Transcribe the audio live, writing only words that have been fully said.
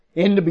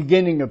In the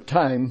beginning of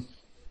time,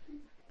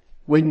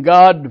 when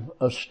God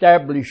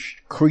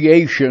established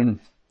creation,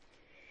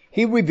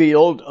 He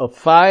revealed a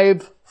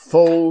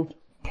five-fold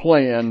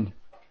plan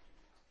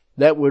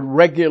that would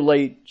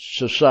regulate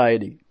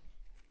society.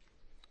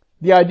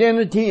 The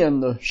identity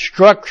and the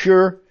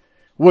structure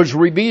was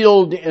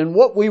revealed in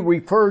what we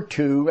refer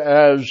to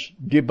as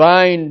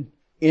divine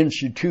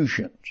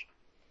institutions.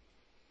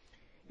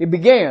 It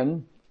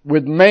began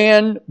with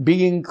man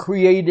being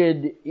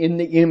created in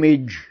the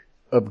image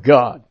of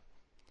God,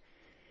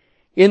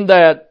 in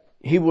that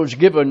he was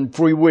given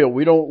free will.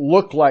 We don't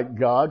look like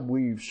God.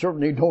 We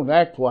certainly don't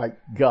act like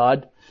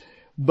God,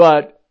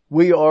 but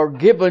we are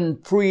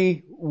given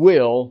free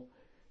will,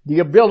 the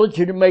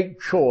ability to make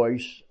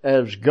choice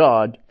as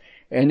God,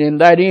 and in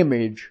that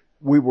image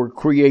we were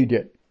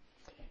created.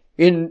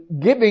 In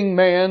giving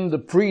man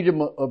the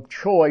freedom of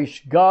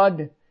choice,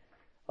 God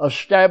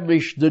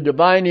established the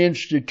divine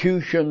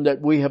institution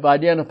that we have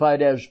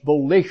identified as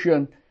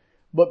volition,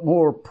 but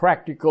more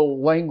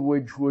practical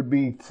language would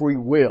be free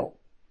will.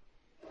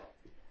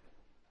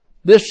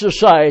 This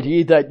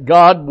society that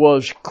God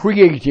was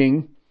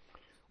creating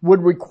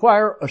would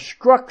require a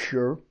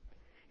structure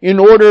in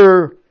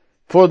order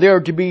for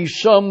there to be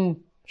some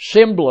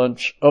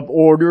semblance of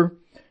order,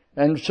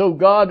 and so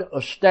God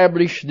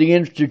established the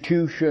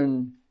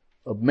institution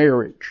of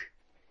marriage.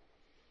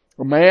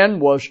 A man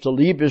was to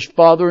leave his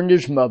father and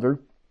his mother,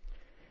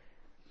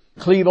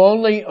 cleave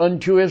only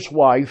unto his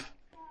wife,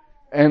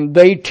 and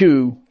they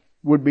two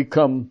would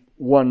become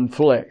one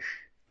flesh.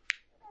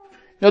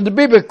 Now, the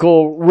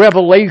biblical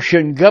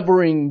revelation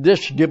governing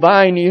this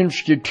divine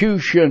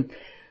institution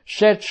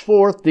sets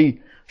forth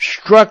the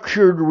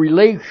structured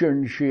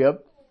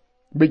relationship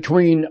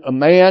between a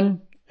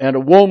man and a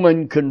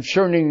woman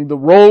concerning the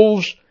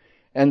roles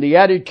and the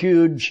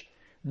attitudes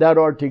that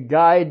are to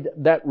guide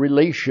that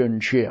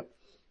relationship.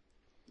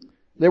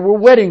 There were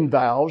wedding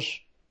vows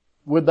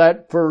with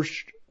that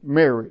first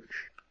marriage.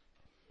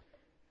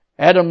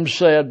 Adam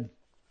said,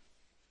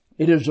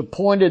 "It is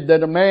appointed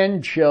that a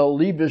man shall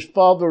leave his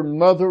father and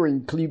mother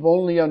and cleave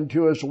only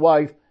unto his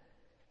wife,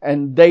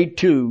 and they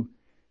two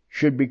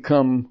should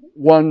become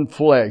one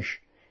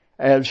flesh,"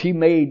 as he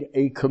made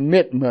a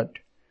commitment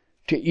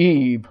to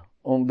Eve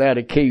on that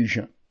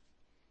occasion.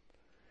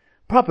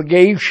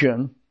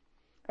 Propagation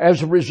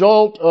as a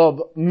result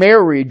of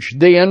marriage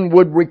then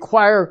would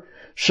require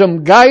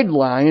some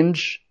guidelines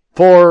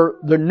for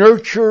the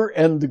nurture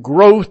and the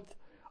growth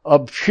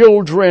of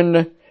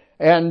children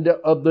and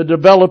of the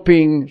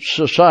developing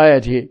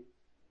society.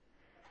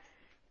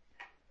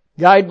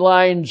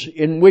 Guidelines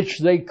in which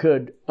they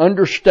could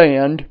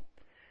understand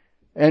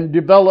and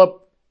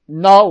develop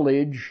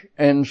knowledge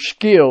and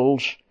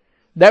skills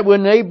that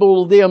would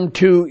enable them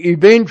to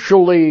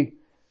eventually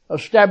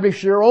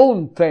establish their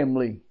own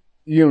family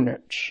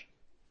units.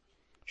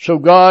 So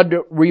God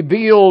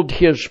revealed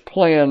His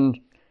plan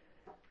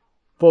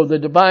for the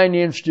divine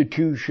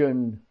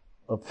institution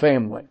of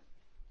family.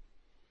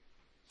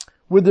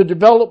 With the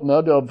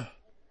development of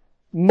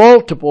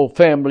multiple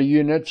family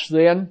units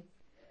then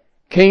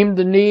came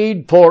the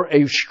need for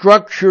a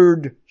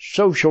structured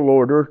social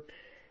order.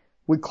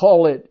 We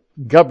call it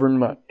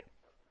government.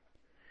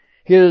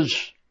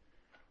 His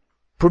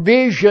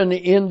provision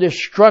in this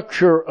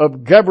structure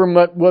of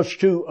government was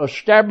to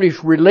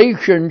establish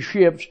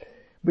relationships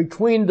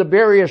between the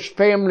various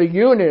family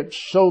units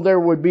so there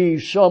would be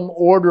some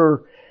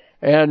order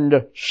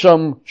and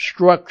some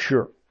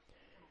structure.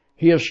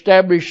 He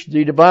established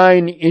the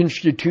divine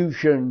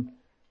institution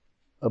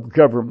of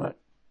government.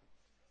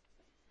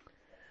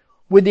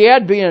 With the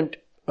advent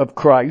of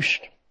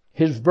Christ,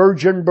 His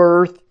virgin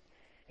birth,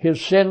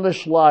 His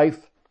sinless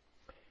life,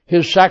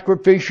 His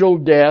sacrificial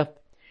death,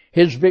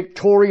 His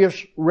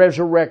victorious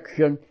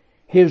resurrection,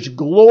 His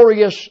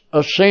glorious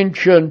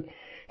ascension,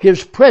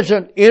 His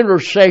present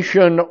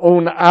intercession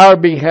on our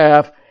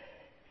behalf,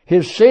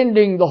 His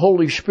sending the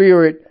Holy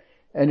Spirit,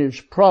 and His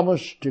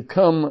promise to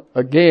come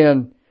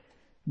again,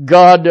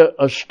 God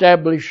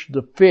established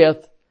the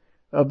fifth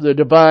of the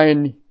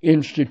divine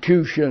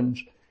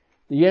institutions,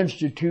 the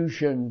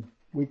institution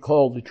we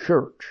call the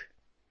church.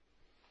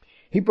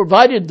 He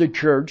provided the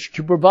church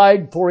to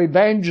provide for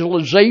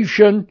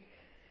evangelization,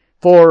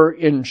 for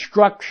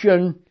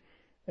instruction,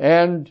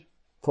 and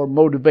for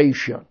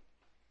motivation.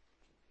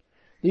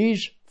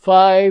 These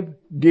five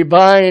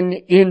divine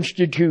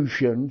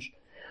institutions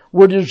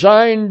were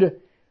designed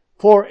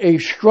for a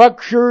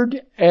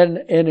structured and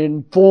an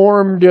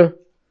informed,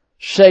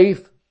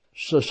 safe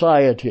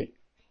society.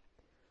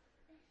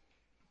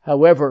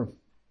 However,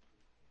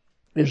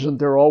 isn't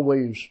there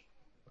always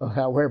a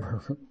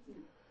however?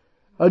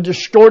 A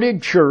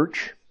distorted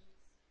church,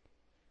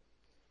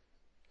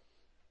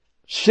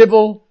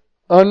 civil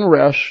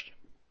unrest,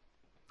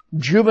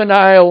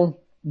 juvenile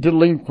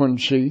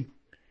delinquency,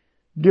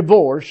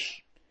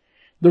 divorce,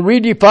 the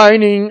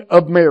redefining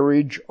of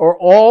marriage are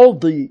all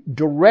the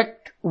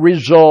direct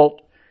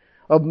result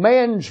of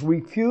man's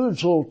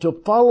refusal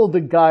to follow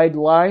the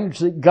guidelines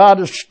that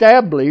God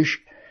established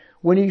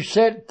when He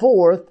set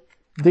forth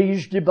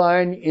these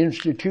divine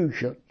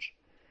institutions.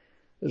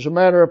 As a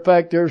matter of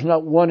fact, there's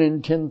not 1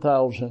 in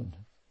 10,000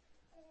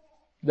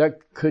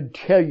 that could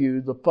tell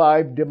you the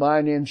 5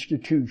 divine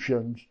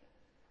institutions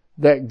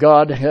that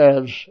God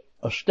has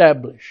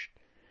established.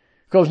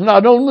 Because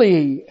not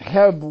only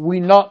have we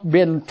not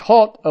been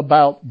taught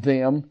about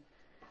them,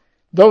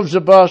 those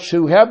of us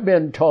who have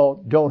been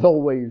taught don't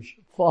always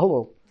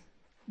follow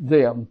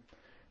them.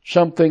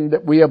 Something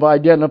that we have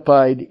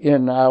identified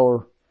in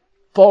our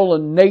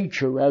fallen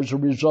nature as a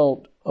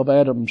result of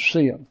Adam's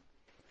sin.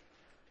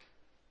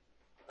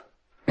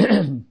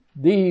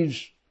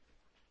 These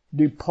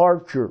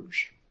departures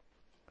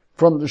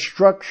from the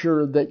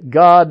structure that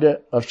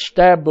God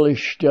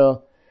established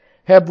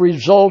have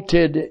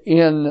resulted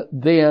in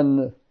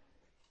then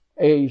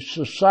a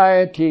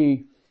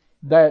society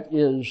that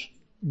is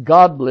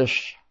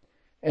godless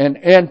and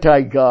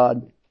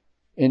anti-God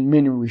in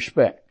many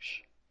respects.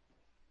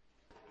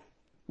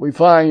 We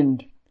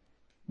find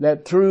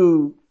that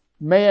through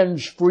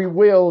man's free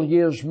will, he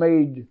has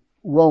made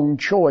wrong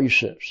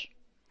choices.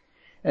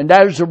 And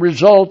as a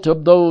result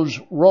of those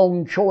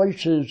wrong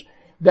choices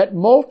that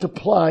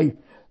multiply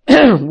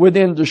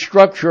within the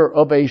structure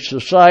of a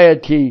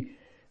society,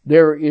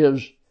 there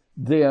is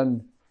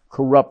then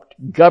corrupt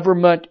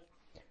government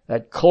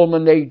that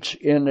culminates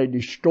in a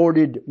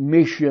distorted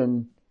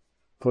mission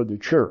for the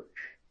church.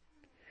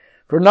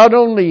 For not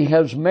only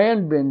has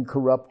man been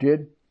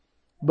corrupted,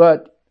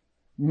 but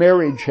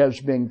marriage has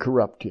been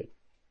corrupted.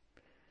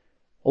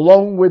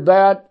 Along with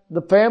that,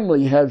 the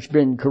family has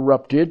been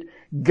corrupted,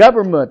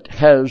 government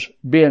has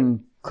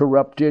been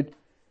corrupted,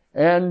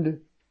 and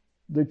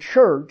the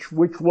church,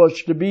 which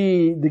was to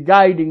be the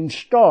guiding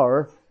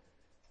star,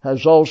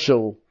 has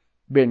also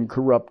been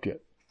corrupted.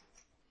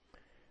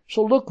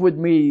 So look with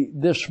me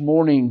this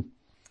morning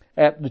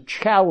at the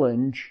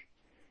challenge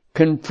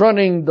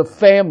confronting the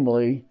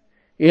family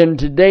in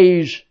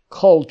today's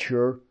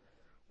culture,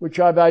 which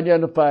I've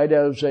identified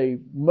as a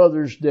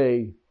Mother's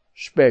Day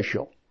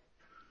special.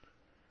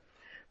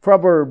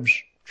 Proverbs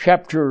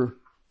chapter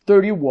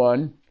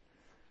 31,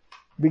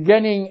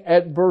 beginning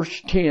at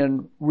verse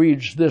 10,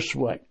 reads this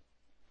way.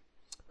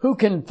 Who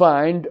can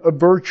find a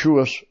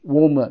virtuous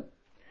woman?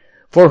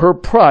 For her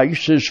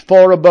price is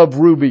far above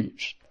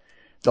rubies.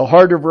 The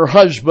heart of her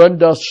husband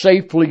doth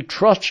safely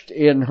trust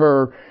in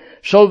her,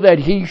 so that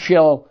he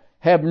shall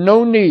have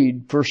no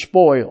need for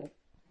spoil.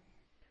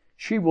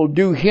 She will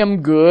do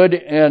him good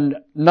and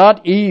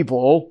not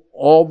evil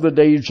all the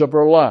days of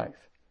her life.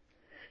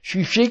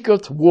 She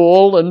seeketh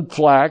wool and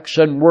flax,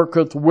 and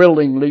worketh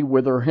willingly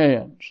with her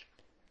hands.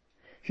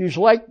 She's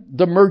like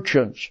the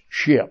merchant's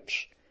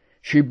ships.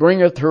 She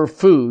bringeth her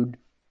food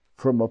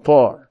from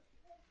afar.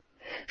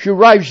 She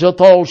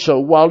riseth also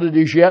while it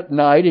is yet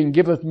night, and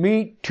giveth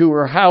meat to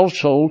her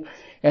household,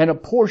 and a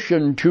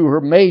portion to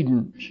her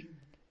maidens.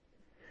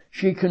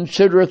 She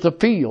considereth a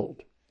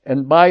field,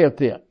 and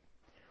buyeth it.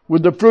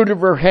 With the fruit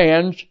of her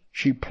hands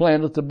she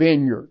planteth a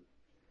vineyard.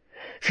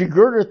 She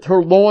girdeth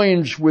her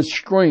loins with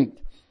strength,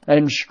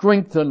 and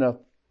strengtheneth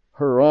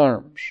her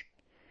arms.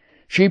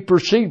 She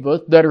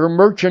perceiveth that her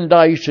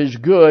merchandise is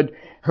good,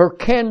 her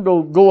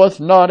candle goeth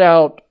not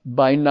out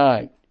by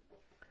night.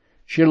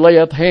 She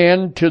layeth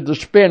hand to the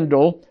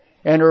spindle,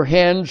 and her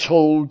hands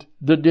hold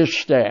the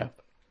distaff.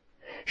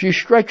 She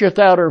stretcheth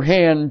out her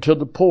hand to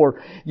the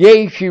poor,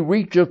 yea, she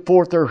reacheth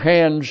forth her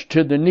hands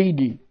to the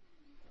needy.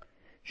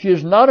 She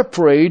is not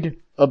afraid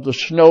of the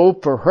snow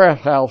for her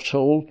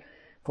household,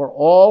 for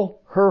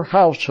all her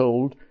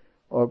household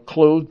are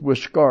clothed with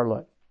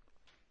scarlet.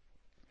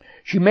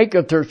 She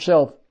maketh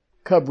herself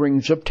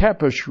coverings of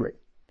tapestry.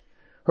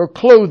 Her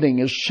clothing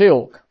is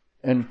silk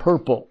and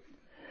purple.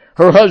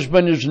 Her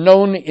husband is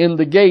known in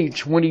the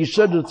gates when he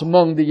sitteth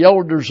among the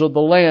elders of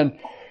the land.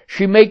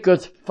 She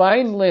maketh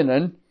fine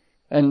linen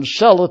and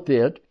selleth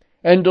it,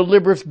 and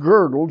delivereth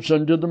girdles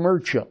unto the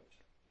merchant.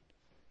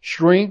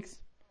 Strength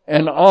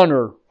and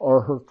honor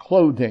are her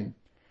clothing,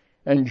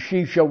 and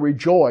she shall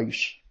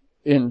rejoice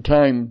in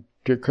time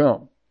to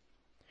come.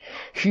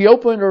 She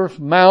opened her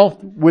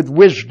mouth with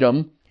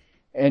wisdom,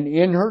 and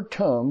in her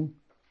tongue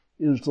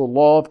is the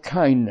law of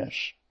kindness.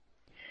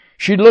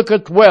 She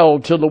looketh well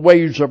to the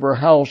ways of her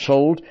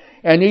household,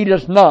 and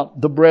eateth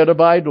not the bread of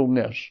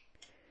idleness.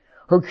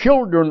 Her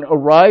children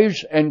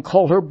arise and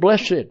call her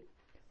blessed,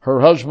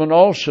 her husband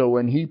also,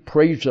 and he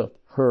praiseth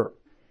her.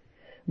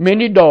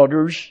 Many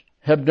daughters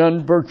have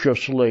done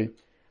virtuously,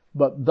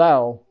 but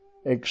thou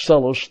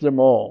excellest them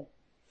all.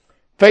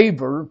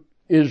 Favor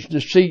is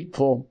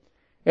deceitful,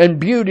 and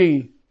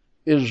beauty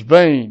is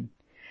vain.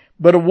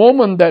 But a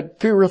woman that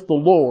feareth the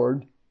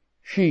Lord,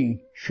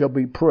 she shall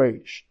be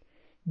praised.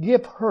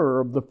 Give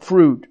her of the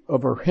fruit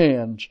of her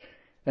hands,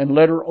 and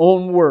let her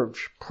own works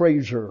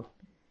praise her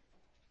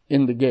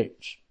in the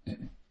gates.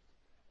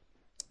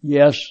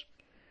 Yes,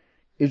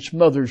 it's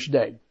Mother's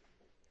Day.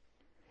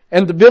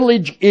 And the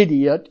village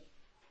idiot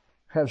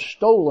has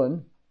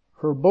stolen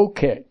her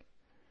bouquet.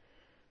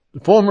 The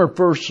former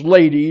First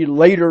Lady,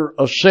 later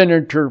a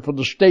senator for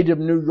the state of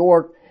New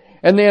York,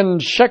 and then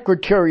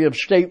Secretary of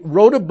State,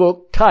 wrote a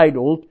book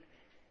titled,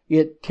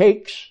 It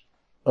Takes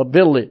a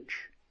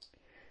Village.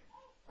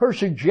 Her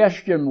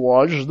suggestion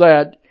was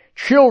that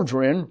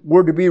children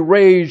were to be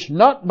raised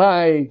not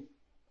by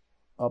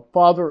a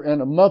father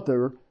and a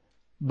mother,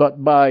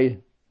 but by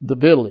the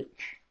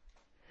village.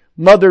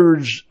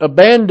 Mothers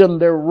abandoned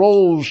their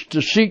roles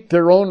to seek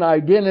their own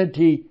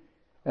identity,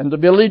 and the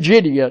village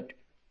idiot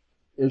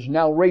is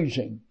now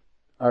raising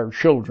our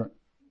children.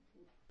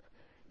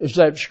 Is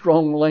that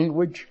strong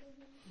language?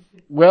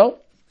 Well,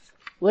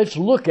 let's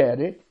look at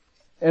it,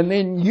 and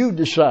then you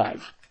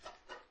decide.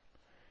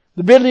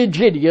 The village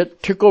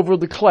idiot took over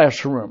the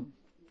classroom,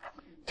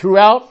 threw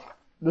out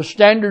the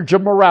standards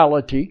of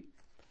morality,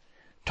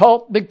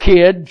 taught the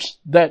kids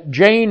that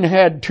Jane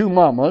had two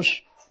mamas,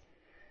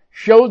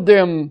 showed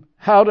them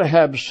how to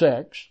have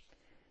sex,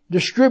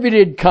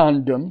 distributed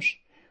condoms,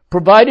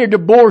 provided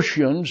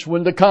abortions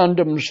when the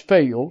condoms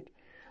failed,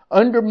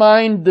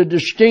 undermined the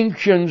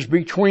distinctions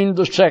between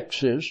the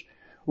sexes,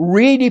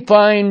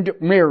 redefined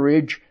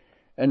marriage,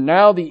 and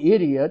now the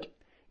idiot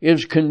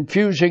is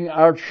confusing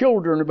our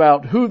children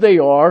about who they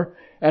are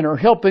and are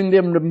helping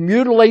them to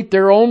mutilate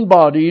their own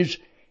bodies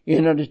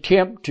in an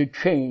attempt to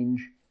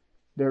change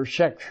their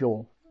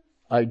sexual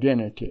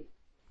identity.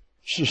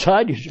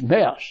 Society's a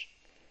mess.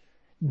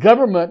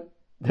 Government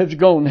has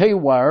gone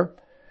haywire.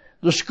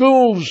 The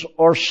schools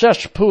are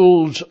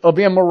cesspools of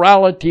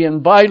immorality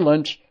and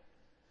violence,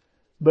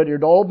 but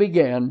it all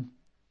began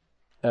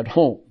at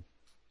home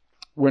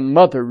when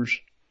mothers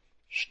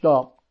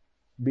stopped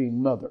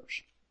being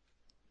mothers.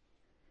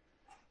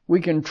 We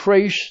can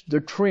trace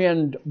the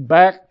trend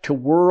back to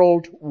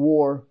World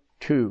War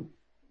II.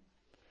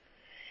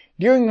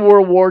 During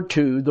World War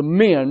II, the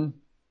men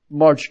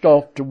marched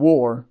off to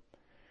war,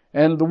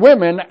 and the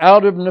women,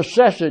 out of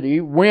necessity,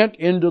 went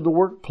into the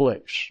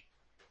workplace.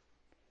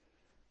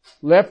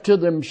 Left to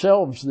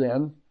themselves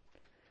then,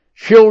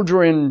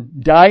 children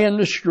die in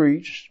the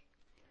streets,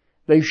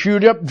 they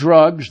shoot up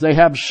drugs, they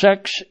have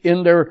sex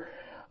in their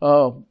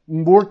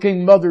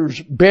working mother's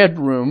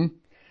bedroom.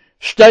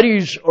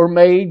 Studies are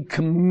made,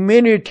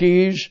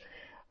 communities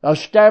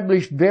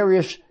establish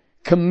various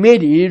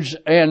committees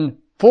and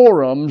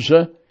forums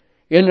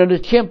in an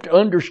attempt to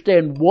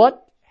understand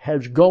what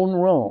has gone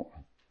wrong.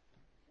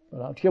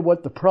 But I'll tell you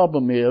what the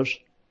problem is.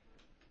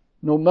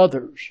 No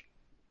mothers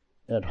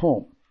at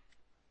home.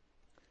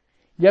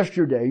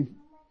 Yesterday,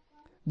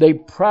 they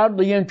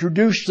proudly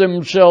introduced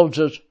themselves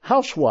as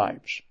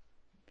housewives.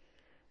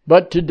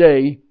 But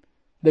today,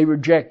 they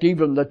reject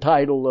even the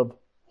title of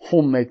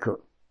homemaker.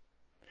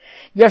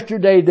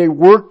 Yesterday, they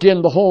worked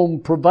in the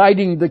home,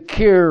 providing the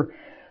care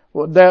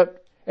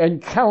that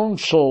and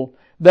counsel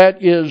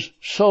that is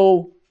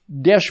so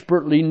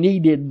desperately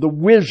needed, the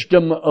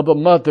wisdom of a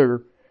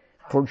mother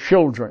for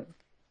children.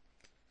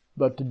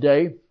 But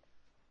today,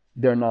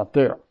 they're not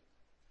there.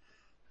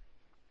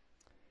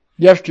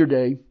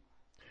 Yesterday,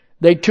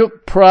 they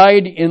took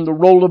pride in the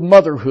role of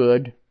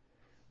motherhood,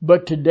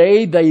 but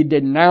today they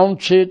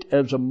denounce it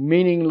as a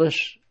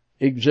meaningless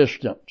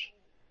existence.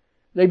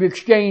 They've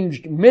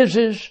exchanged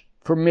Mrs.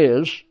 for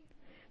Ms.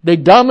 They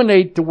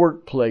dominate the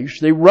workplace.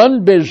 They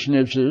run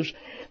businesses.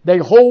 They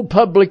hold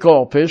public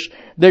office.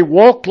 They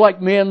walk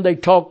like men. They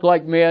talk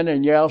like men.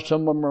 And yeah,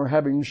 some of them are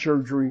having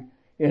surgery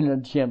in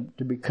an attempt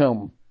to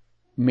become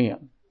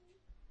men.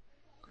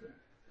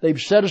 They've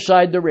set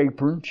aside their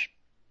aprons,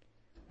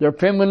 their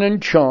feminine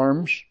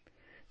charms,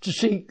 to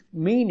seek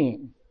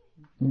meaning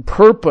and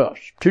purpose,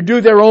 to do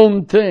their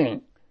own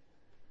thing.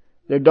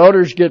 Their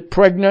daughters get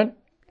pregnant.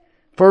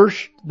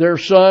 First their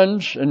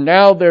sons, and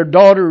now their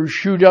daughters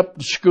shoot up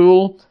the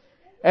school.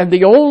 And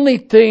the only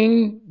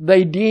thing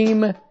they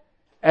deem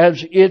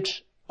as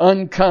it's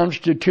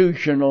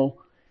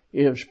unconstitutional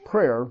is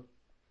prayer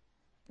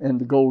and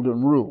the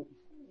golden rule.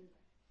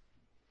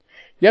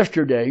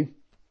 Yesterday,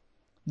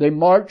 they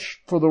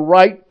marched for the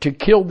right to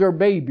kill their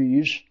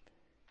babies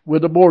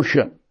with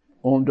abortion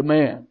on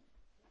demand.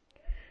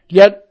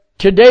 Yet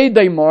today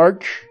they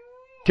march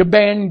to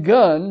ban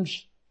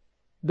guns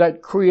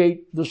that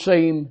create the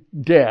same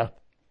death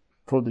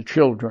for the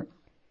children.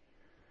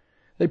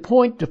 They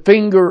point the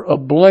finger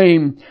of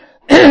blame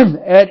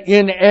at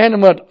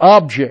inanimate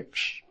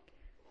objects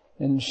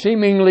and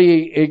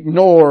seemingly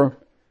ignore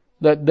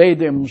that they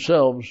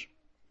themselves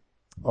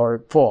are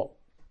at fault.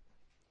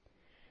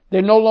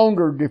 They no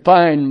longer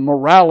define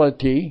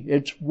morality.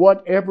 It's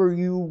whatever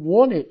you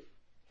want it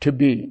to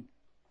be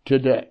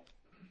today.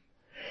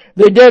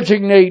 They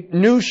designate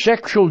new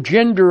sexual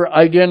gender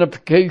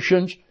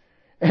identifications,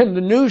 and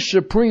the new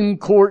Supreme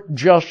Court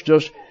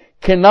justice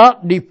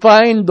cannot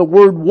define the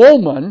word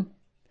woman,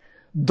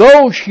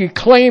 though she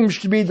claims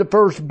to be the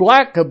first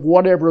black of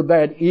whatever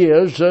that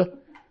is,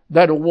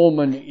 that a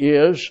woman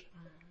is,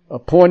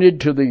 appointed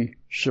to the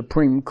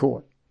Supreme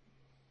Court.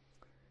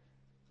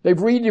 They've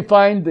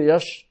redefined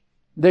this,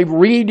 they've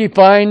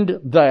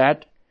redefined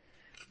that,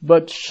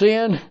 but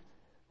sin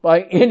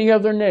by any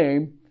other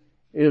name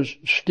is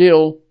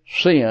still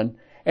sin,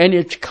 and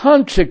its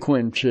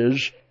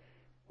consequences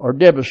are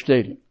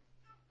devastating.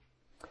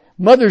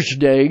 Mother's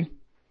Day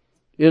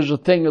is a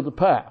thing of the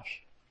past.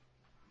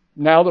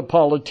 Now the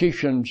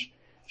politicians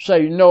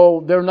say,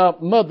 no, they're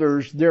not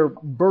mothers, they're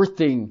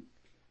birthing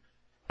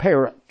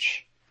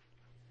parents.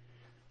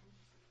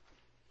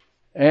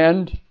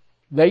 And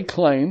they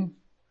claim,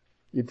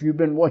 if you've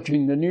been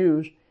watching the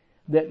news,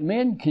 that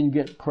men can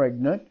get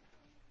pregnant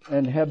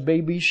and have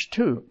babies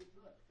too.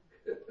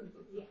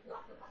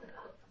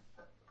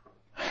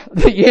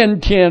 The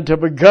intent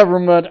of a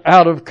government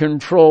out of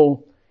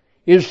control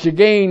is to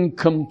gain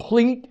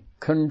complete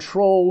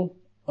control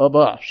of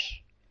us.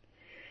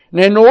 And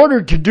in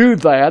order to do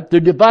that, the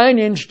divine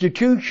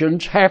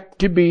institutions have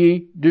to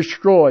be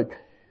destroyed.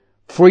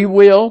 Free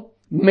will,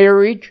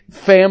 marriage,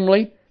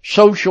 family,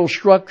 social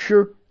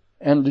structure,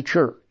 and the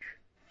church.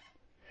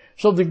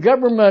 So the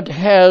government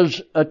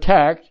has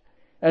attacked,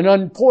 and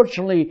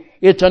unfortunately,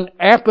 it's an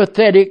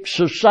apathetic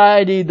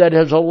society that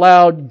has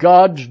allowed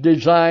God's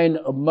design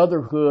of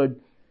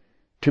motherhood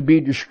to be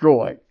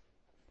destroyed.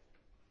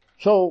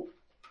 So,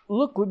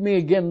 look with me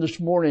again this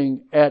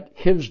morning at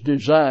His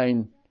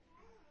design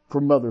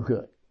for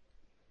motherhood.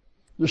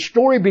 The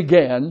story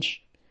begins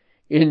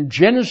in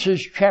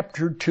Genesis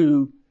chapter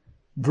 2,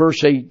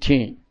 verse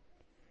 18.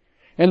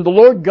 And the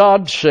Lord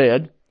God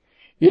said,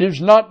 "It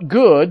is not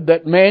good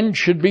that man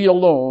should be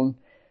alone.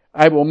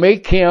 I will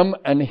make him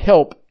an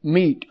help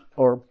meet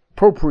or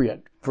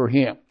appropriate for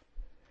him."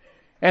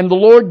 And the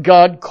Lord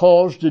God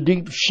caused a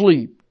deep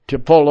sleep to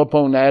fall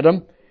upon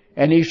Adam,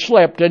 and he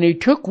slept, and he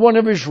took one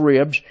of his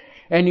ribs,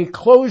 and he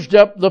closed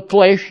up the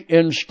flesh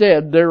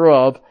instead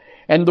thereof,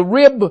 and the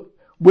rib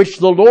which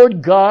the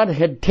Lord God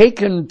had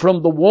taken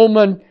from the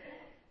woman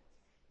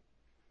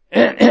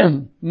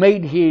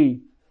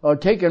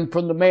taken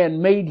from the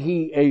man made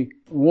he a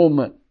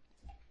woman.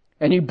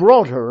 And he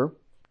brought her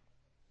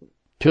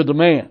to the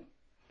man.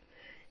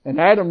 And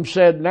Adam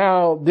said,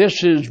 "Now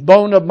this is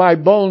bone of my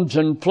bones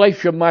and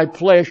flesh of my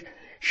flesh.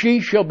 She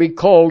shall be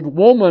called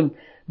woman,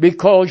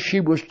 because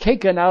she was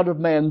taken out of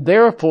man.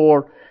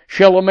 Therefore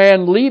shall a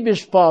man leave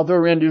his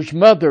father and his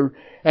mother,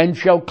 and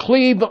shall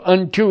cleave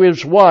unto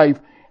his wife,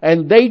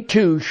 and they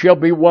two shall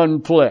be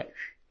one flesh."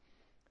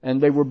 And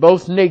they were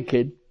both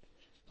naked,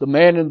 the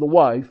man and the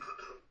wife,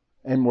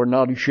 and were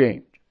not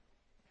ashamed.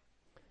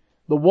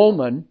 The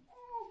woman,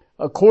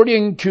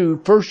 according to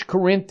 1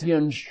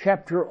 Corinthians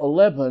chapter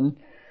 11,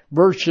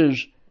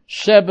 verses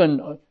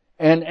 7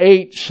 and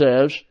 8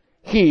 says,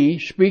 "He,"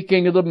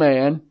 speaking of the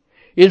man,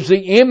 "is the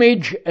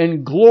image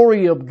and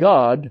glory of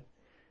God,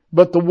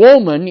 but the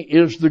woman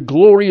is the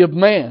glory of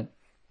man.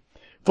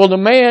 For the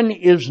man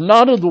is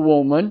not of the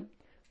woman,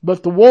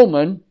 but the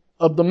woman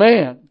of the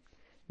man.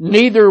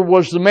 Neither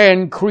was the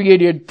man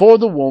created for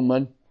the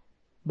woman,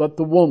 but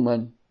the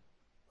woman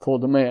for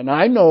the man."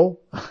 I know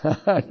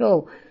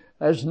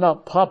that's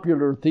not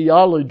popular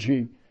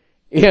theology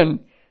in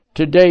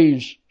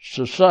today's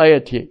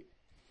society.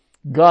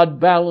 God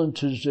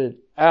balances it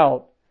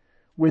out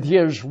with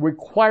His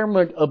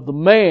requirement of the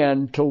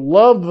man to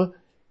love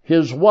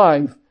his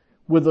wife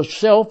with a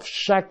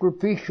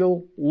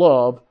self-sacrificial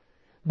love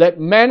that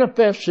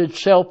manifests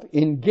itself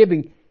in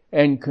giving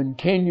and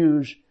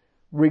continues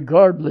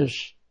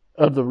regardless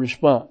of the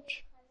response.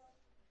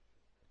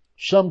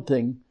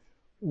 Something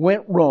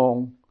went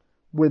wrong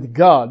with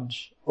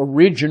God's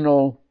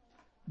original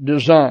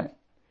design.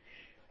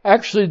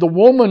 Actually, the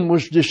woman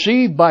was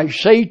deceived by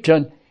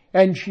Satan,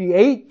 and she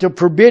ate the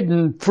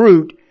forbidden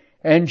fruit,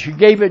 and she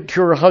gave it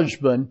to her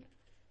husband,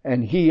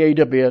 and he ate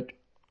of it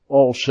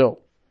also.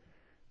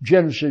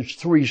 Genesis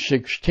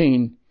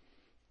 3:16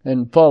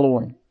 and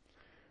following.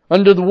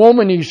 "Unto the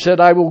woman he said,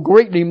 I will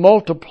greatly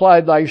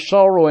multiply thy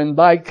sorrow and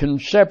thy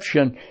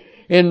conception.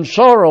 In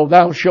sorrow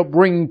thou shalt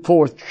bring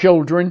forth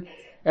children,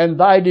 and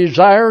thy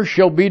desire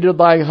shall be to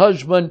thy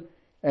husband,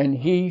 and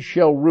he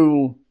shall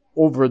rule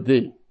over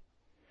thee.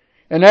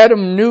 And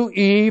Adam knew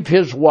Eve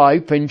his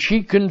wife, and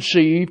she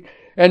conceived,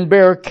 and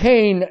bare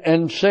Cain,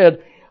 and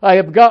said, I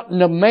have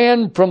gotten a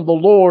man from the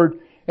Lord.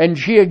 And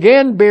she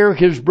again bare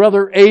his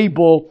brother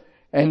Abel,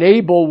 and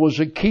Abel was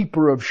a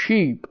keeper of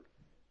sheep,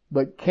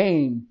 but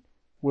Cain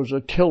was a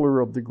tiller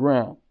of the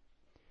ground."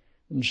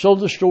 And so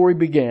the story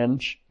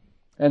begins,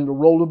 and the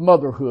role of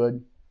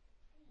motherhood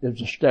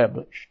is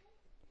established.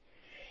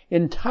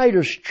 In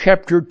Titus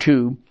chapter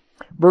 2,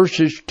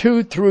 verses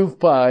 2 through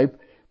 5,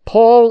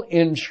 Paul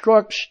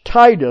instructs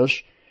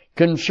Titus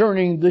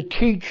concerning the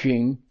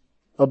teaching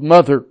of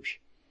mothers.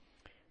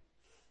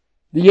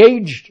 "The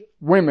aged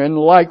women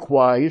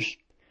likewise,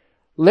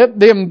 let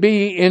them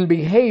be in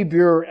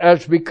behavior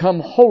as become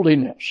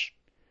holiness,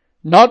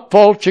 not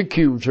false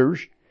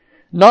accusers,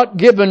 not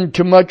given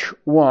to much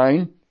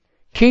wine,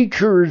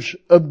 teachers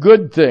of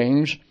good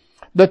things,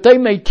 that they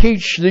may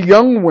teach the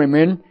young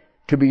women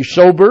to be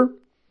sober,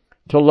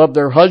 to love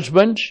their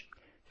husbands,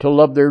 to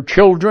love their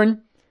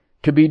children,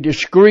 to be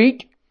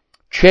discreet,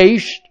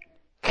 chaste,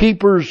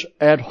 keepers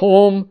at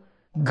home,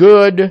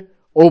 good,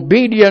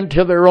 obedient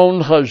to their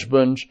own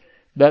husbands,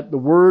 that the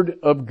word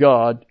of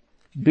God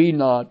be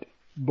not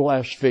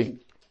blasphemed."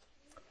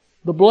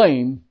 The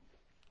blame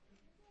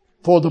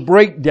for the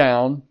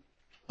breakdown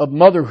of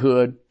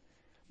motherhood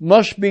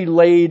must be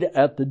laid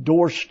at the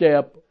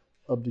doorstep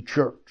of the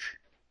church.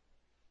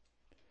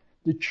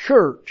 The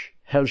church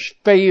has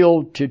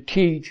failed to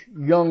teach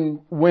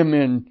young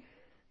women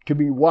to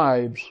be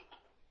wives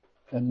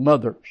and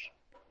mothers.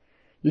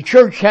 The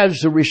church has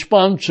the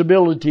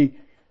responsibility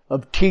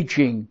of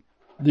teaching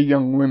the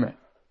young women.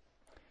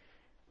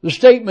 The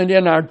statement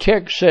in our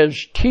text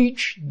says,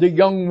 teach the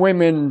young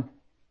women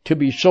to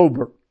be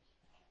sober.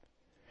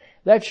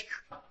 That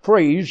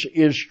phrase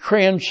is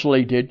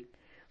translated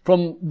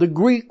from the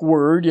Greek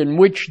word in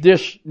which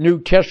this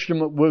New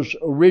Testament was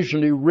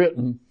originally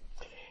written.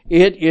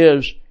 It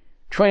is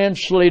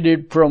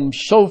translated from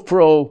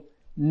sophro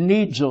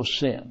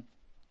nizosin.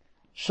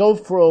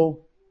 Sophro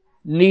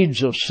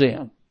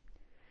nizosin.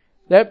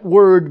 That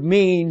word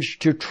means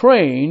to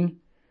train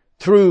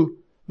through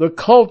the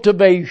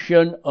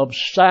cultivation of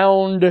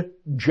sound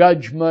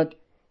judgment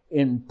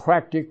in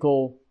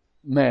practical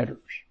matters.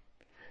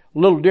 A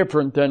little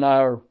different than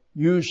our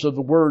use of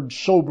the word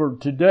sober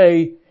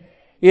today.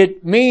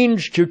 It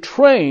means to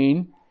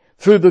train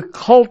through the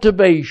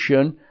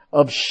cultivation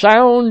of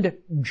sound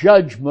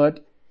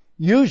judgment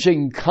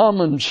using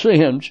common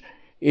sense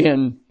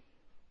in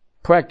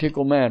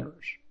practical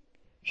matters.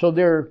 So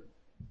the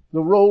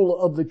role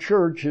of the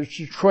church is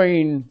to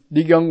train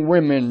the young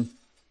women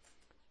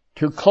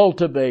to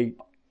cultivate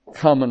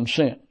common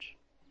sense.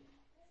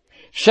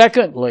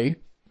 Secondly,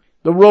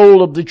 the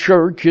role of the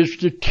church is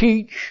to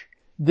teach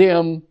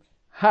them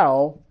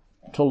how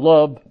to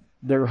love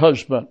their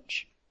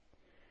husbands.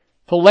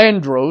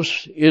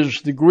 Philandros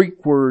is the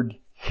Greek word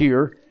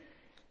here.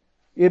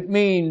 It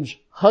means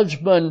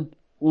husband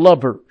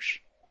lovers.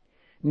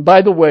 And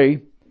by the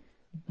way,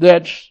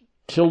 that's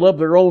to love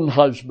their own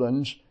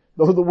husbands.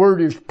 Though the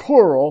word is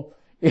plural,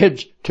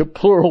 it's to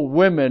plural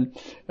women,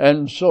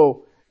 and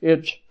so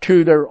it's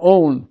to their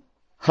own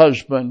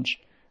husbands.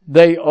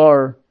 They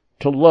are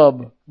to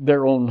love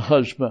their own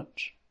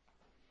husbands.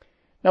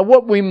 Now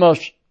what we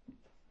must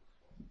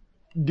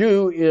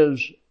do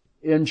is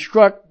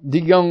instruct the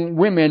young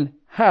women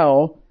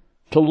how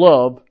to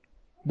love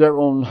their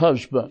own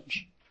husbands.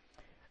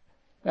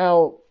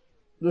 Now,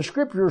 the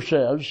scripture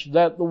says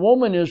that the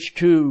woman is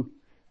to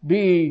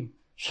be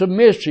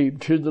submissive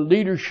to the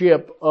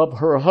leadership of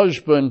her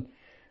husband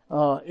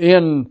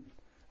in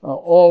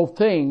all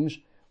things,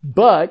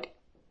 but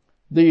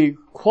the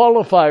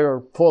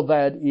qualifier for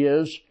that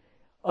is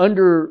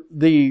under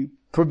the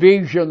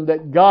provision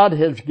that God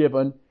has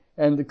given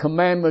and the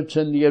commandments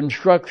and the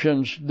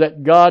instructions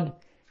that God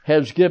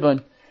has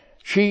given,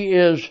 she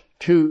is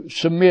to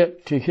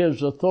submit to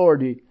his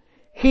authority.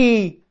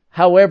 He,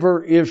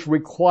 however, is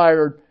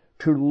required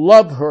to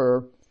love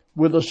her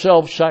with a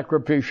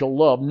self-sacrificial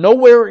love.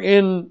 Nowhere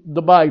in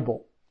the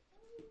Bible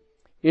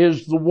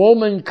is the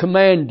woman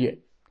commanded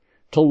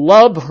to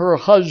love her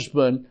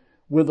husband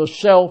with a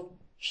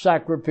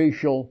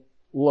self-sacrificial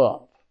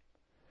love.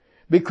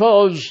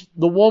 Because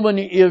the woman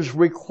is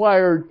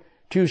required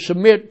to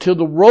submit to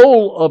the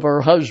role of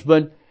her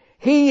husband,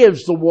 he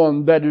is the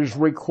one that is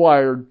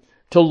required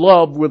to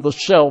love with a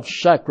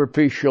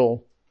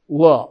self-sacrificial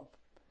love.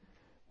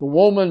 The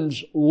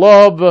woman's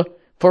love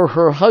for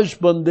her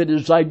husband that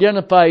is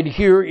identified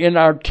here in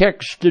our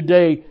text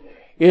today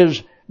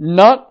is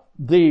not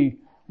the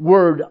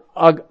word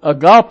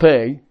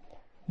agape,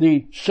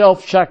 the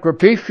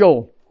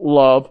self-sacrificial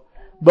love,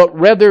 but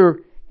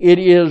rather it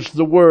is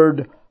the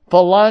word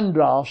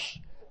philandos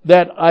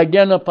that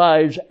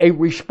identifies a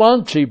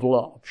responsive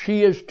love.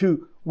 She is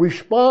to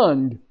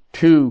respond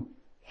to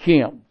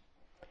him.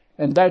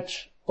 And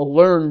that's a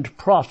learned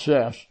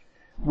process.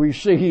 We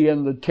see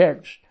in the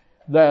text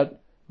that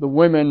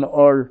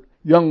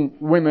young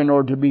women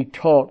are to be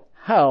taught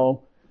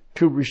how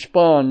to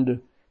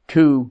respond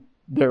to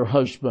their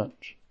husbands.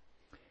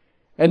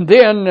 And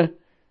then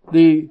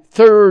the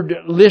third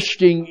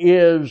listing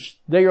is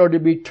they are to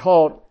be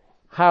taught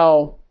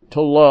how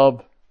to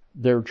love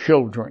their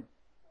children.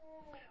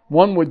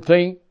 One would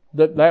think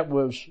that that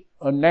was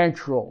a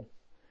natural,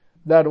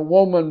 that a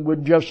woman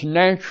would just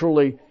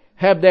naturally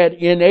have that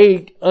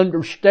innate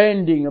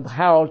understanding of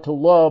how to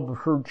love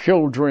her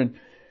children.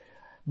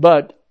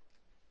 But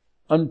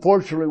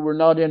unfortunately, we're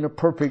not in a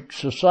perfect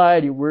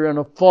society. We're in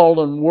a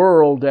fallen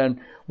world, and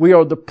we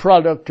are the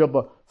product of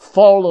a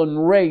fallen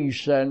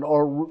race and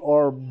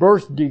are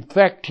birth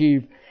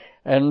defective.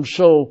 And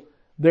so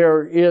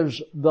there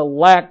is the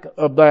lack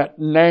of that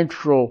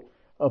natural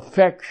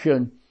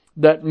affection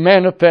that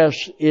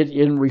manifests it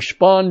in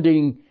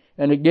responding.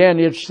 And again,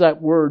 it's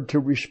that word to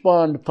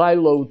respond,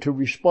 philo, to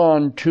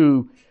respond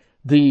to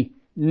the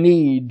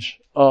needs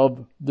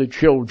of the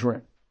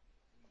children.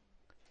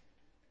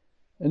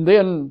 And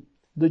then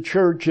the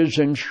church is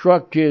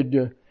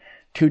instructed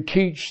to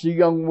teach the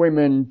young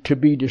women to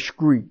be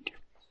discreet.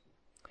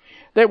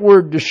 That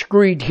word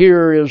discreet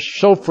here is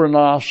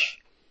sophronos.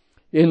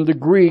 In the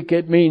Greek,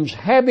 it means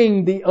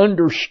having the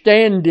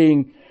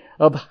understanding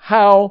of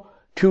how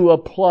to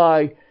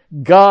apply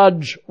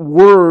God's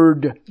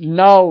word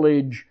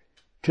knowledge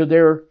to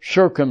their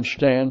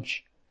circumstance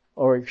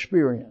or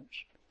experience.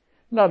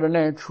 Not a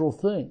natural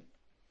thing.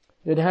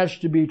 It has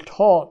to be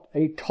taught,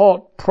 a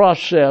taught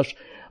process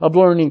of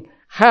learning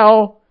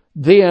how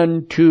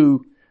then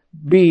to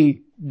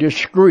be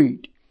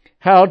discreet,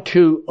 how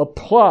to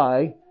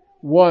apply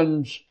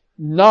one's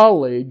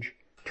knowledge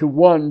to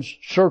one's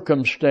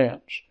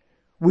circumstance.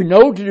 We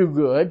know to do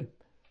good,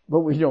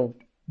 but we don't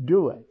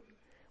do it.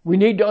 We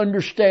need to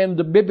understand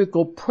the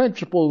biblical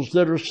principles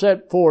that are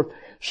set forth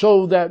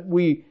so that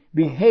we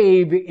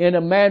behave in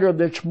a manner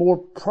that's more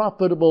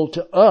profitable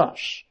to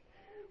us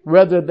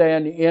rather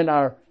than in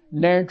our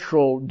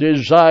natural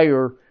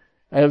desire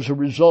as a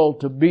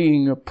result of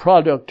being a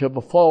product of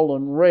a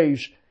fallen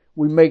race.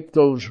 We make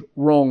those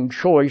wrong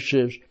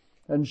choices.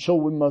 And so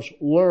we must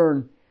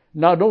learn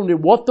not only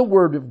what the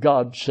Word of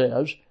God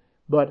says,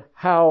 but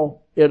how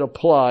it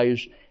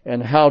applies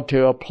and how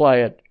to apply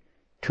it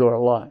to our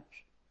lives.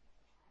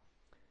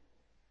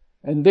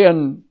 And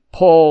then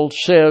Paul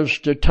says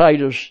to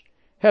Titus,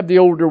 have the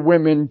older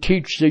women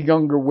teach the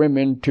younger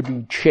women to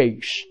be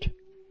chaste.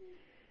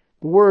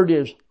 The word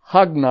is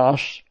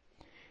hagnos,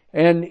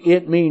 and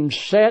it means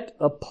set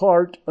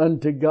apart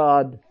unto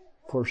God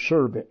for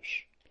service.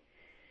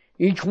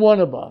 Each one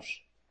of us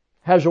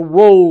has a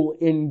role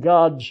in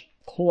God's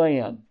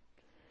plan,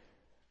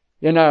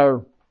 in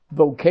our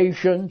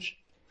vocations,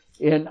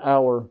 in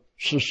our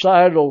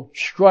societal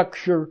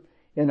structure,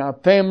 in our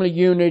family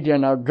unit,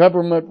 in our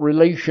government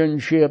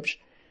relationships.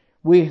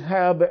 We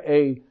have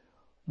a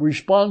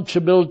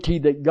responsibility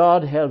that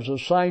God has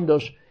assigned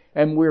us,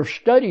 and we're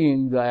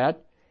studying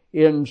that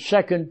in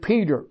 2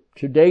 Peter.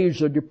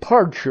 Today's a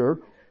departure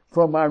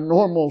from our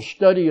normal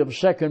study of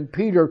 2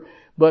 Peter,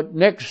 but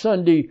next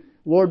Sunday,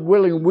 Lord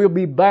willing, we'll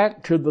be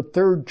back to the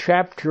 3rd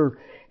chapter,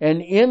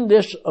 and in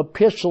this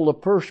epistle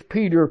of 1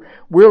 Peter,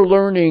 we're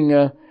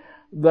learning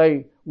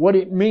what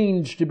it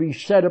means to be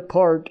set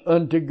apart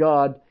unto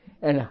God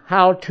and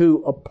how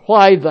to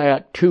apply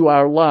that to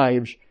our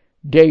lives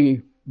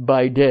day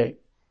by day.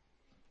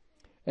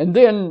 And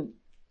then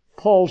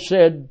Paul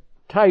said,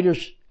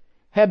 Titus,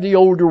 have the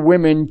older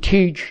women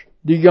teach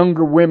the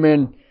younger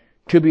women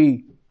to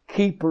be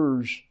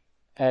keepers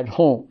at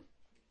home.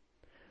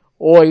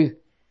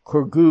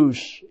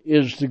 Oikorgus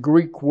is the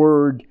Greek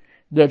word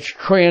that's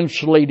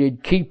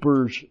translated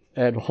keepers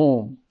at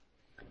home.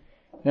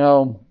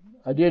 Now,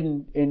 I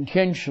didn't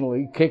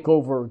intentionally kick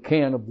over a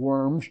can of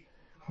worms,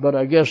 but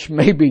I guess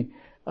maybe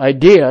I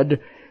did.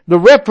 The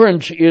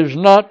reference is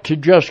not to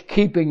just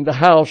keeping the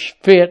house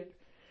fit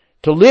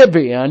to live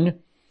in,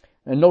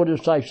 and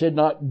notice I said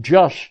not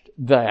just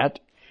that,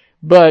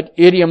 but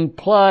it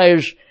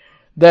implies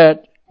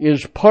that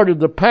is part of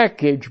the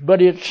package,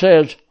 but it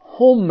says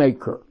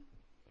homemaker.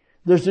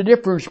 There's a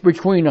difference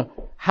between a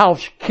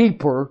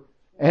housekeeper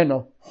and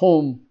a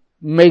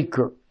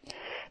homemaker.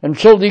 And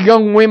so the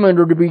young women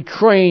are to be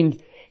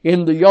trained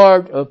in the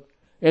art of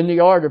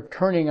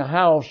turning a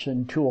house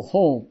into a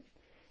home,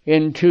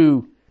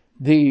 into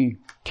the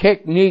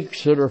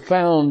techniques that are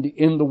found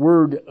in the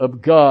Word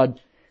of God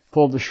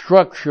for the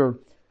structure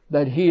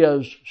that He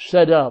has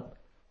set up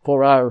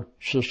for our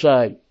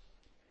society.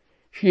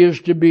 She is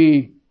to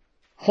be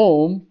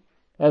home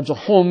as a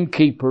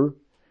homekeeper,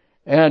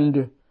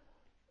 and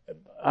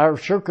our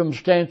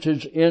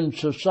circumstances in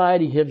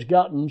society has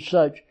gotten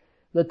such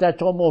that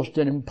that's almost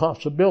an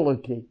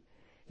impossibility.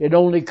 It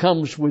only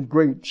comes with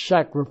great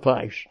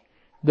sacrifice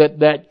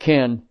that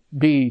can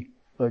be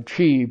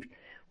achieved,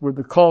 with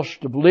the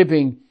cost of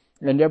living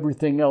and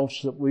everything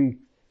else that we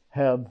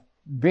have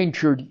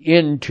ventured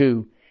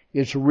into.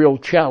 It's a real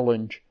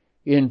challenge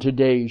in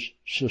today's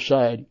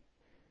society.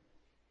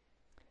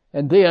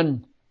 And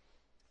then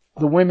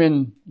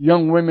the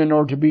young women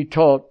are to be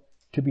taught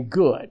to be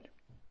good.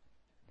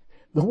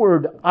 The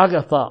word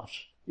agathos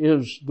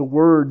is the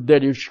word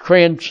that is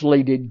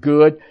translated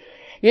good.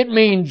 It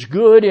means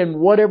good in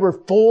whatever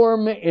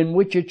form in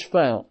which it's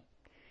found.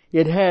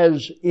 It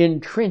has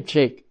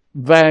intrinsic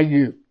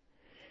value.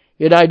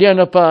 It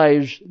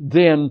identifies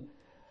then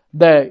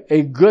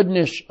a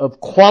goodness of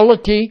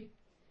quality.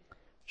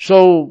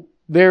 So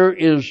there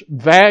is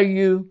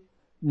value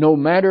no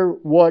matter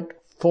what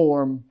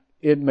form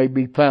it may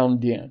be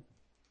found in.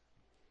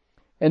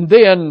 And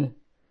then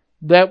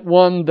that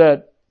one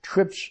that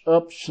trips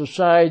up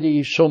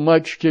society so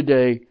much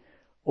today,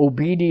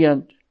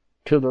 obedient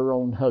to their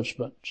own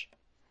husbands.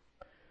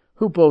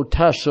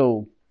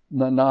 Hupotasso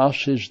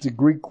nanas is the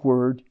Greek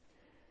word.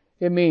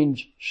 It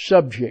means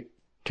subject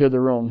to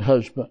their own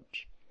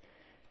husbands.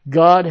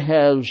 God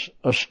has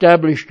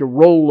established a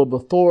role of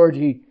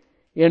authority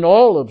in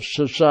all of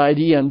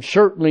society, and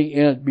certainly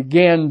it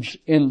begins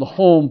in the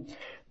home.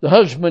 The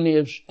husband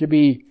is to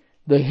be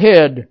the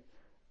head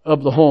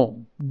of the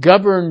home,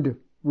 governed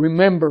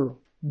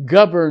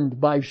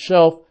by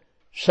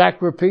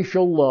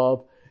self-sacrificial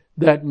love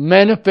that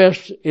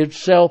manifests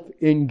itself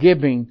in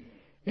giving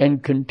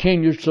and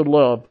continues to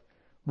love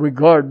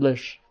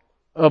regardless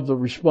of the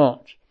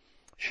response.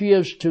 She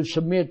is to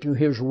submit to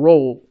his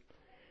role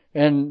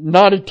and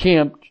not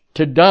attempt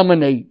to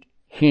dominate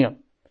him.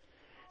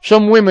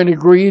 Some women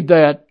agree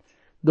that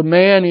the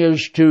man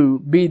is to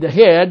be the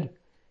head,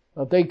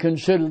 but they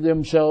consider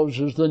themselves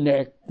as the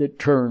neck that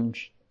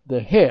turns the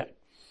head.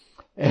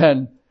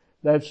 And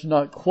that's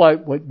not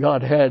quite what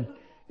God had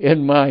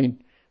in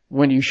mind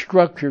when He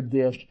structured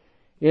this.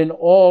 In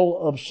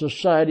all of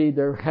society,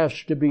 there has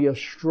to be a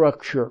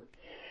structure.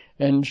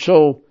 And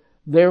so,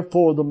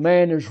 therefore, the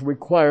man is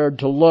required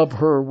to love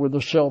her with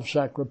a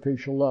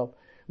self-sacrificial love.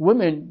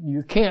 Women,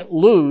 you can't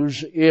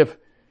lose if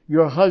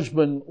your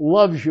husband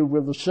loves you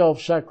with a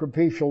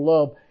self-sacrificial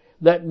love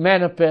that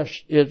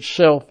manifests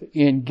itself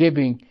in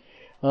giving.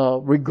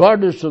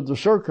 Regardless of the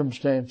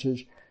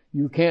circumstances,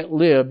 you can't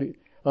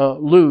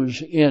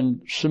lose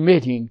in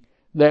submitting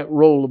that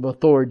role of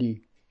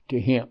authority to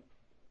him.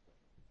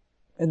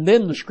 And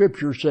then the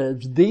scripture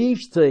says,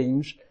 these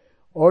things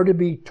are to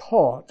be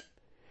taught,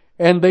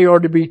 and they are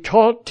to be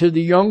taught to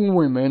the young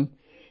women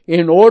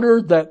in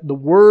order that the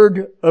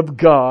word of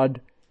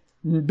God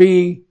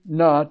be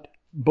not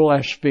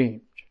blasphemed.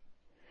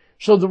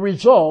 So the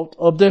result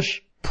of this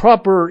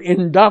proper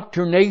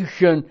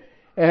indoctrination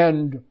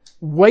and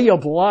way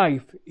of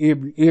life,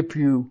 if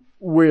you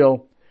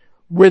will,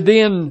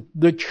 within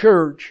the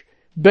church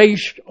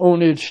based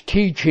on its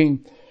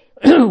teaching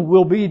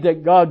will be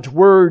that God's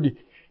word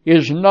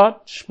is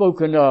not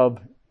spoken of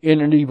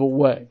in an evil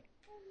way.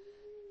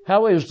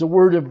 How is the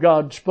word of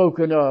God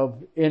spoken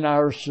of in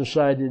our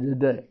society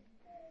today?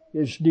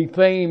 It's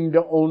defamed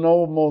on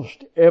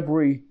almost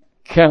every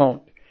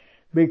count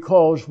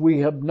because we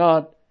have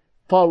not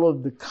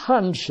followed the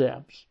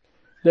concepts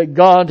that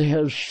God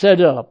has set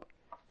up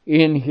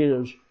in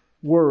His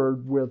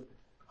Word, with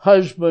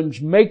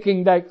husbands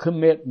making that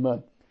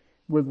commitment,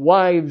 with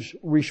wives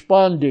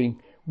responding,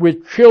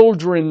 with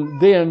children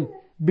then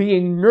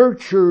being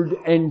nurtured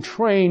and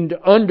trained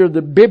under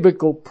the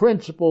biblical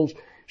principles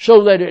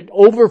so that it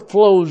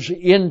overflows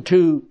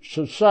into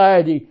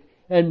society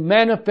and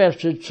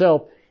manifests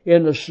itself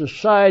in a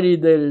society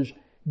that is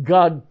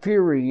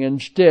God-fearing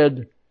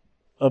instead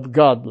of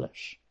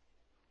godless.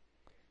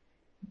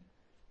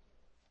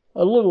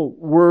 A little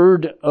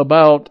word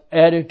about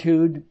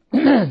attitude.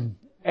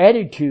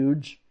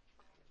 Attitudes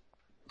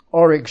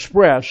are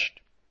expressed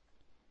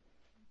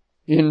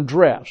in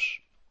dress.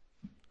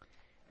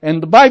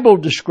 And the Bible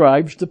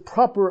describes the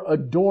proper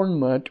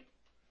adornment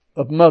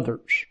of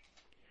mothers.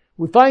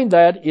 We find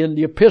that in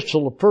the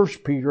epistle of 1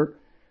 Peter.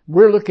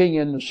 We're looking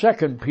in the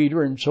 2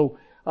 Peter, and so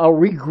I'll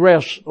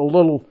regress a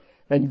little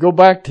and go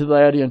back to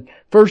that in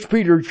 1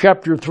 Peter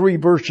chapter 3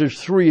 verses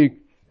 3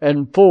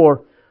 and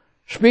 4.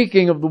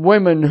 Speaking of the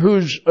women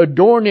whose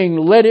adorning,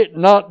 let it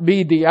not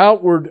be the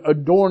outward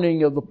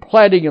adorning of the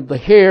plaiting of the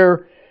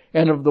hair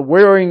and of the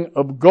wearing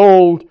of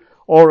gold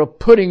or of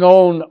putting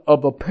on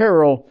of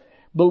apparel,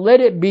 but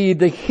let it be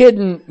the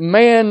hidden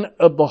man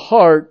of the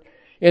heart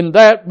in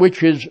that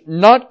which is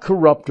not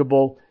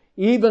corruptible,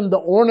 even the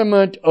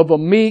ornament of a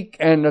meek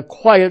and a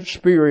quiet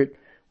spirit,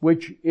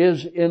 which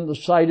is in the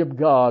sight of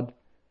God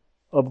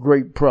of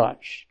great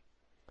price.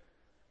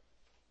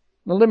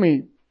 Now let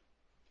me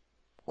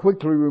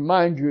quickly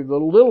remind you that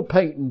a little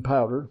painting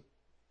powder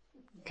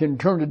can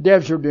turn a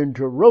desert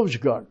into a rose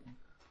garden.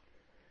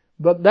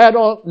 But that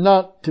ought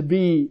not to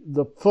be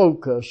the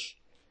focus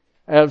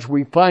as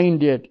we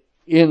find it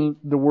in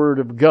the Word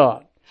of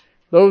God.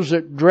 Those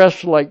that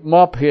dress like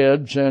mop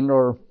heads and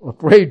are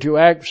afraid to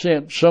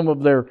accent some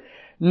of their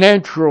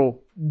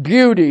natural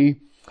beauty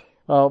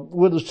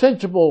with a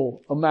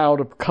sensible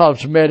amount of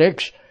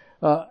cosmetics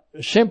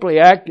simply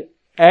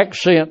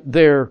accent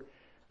their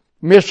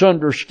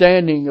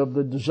misunderstanding of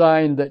the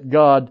design that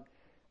God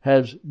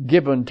has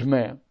given to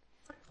man.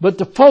 But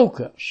the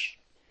focus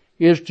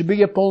is to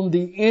be upon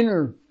the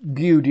inner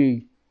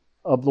beauty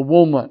of the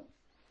woman.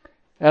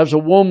 As a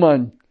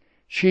woman,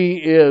 she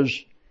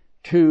is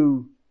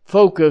to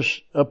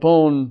focus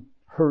upon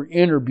her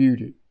inner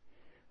beauty.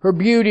 Her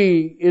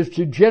beauty is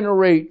to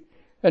generate,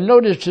 and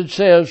notice it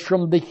says,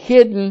 from the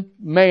hidden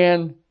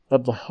man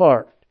of the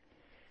heart.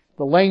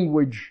 The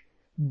language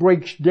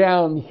breaks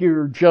down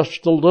here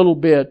just a little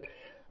bit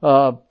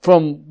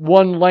from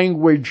one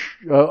language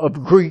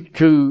of Greek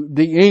to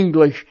the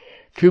English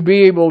to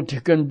be able to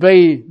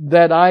convey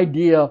that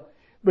idea.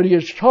 But he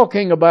is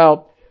talking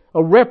about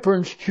a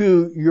reference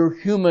to your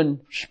human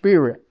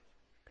spirit.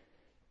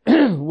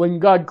 When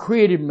God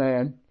created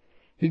man,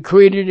 He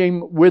created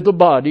him with a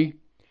body,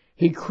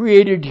 He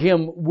created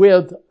him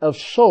with a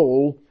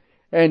soul,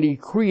 and He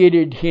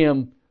created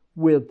him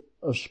with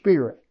a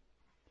spirit.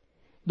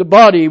 The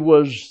body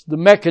was the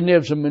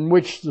mechanism in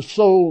which the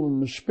soul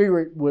and the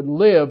spirit would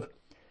live.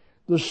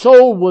 The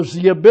soul was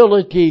the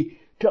ability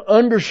to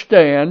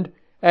understand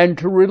and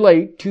to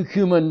relate to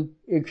human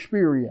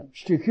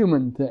experience, to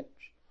human things.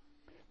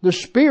 The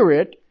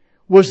spirit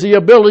was the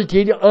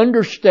ability to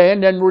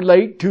understand and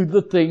relate to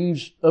the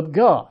things of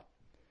God.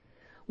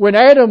 When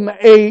Adam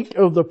ate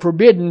of the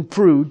forbidden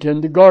fruit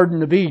in the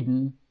Garden of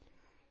Eden,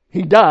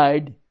 he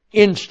died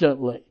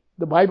instantly.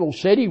 The Bible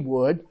said he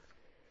would.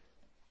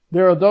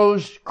 There are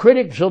those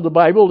critics of the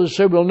Bible that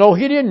say, well, no,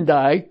 he didn't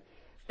die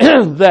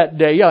that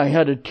day. I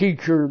had a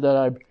teacher that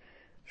I've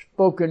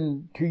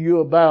spoken to you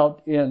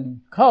about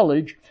in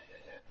college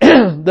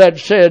that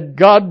said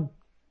God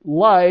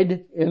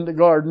lied in the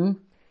garden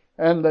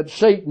and that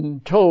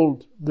Satan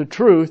told the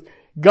truth.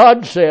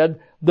 God said,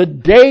 the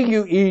day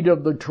you eat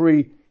of the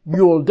tree,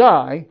 you'll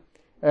die.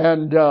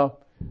 And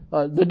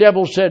the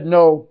devil said,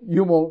 no,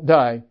 you won't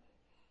die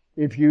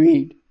if you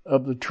eat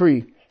of the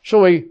tree.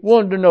 So he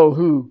wanted to know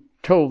who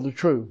told the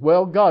truth.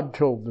 Well, God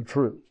told the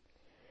truth.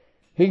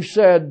 He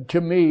said to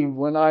me,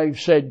 when I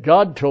said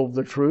God told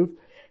the truth,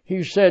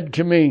 he said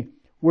to me,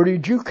 where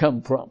did you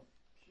come from?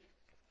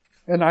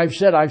 And I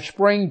said, I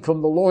sprang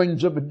from the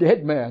loins of a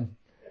dead man.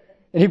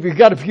 And if you've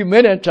got a few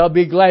minutes, I'll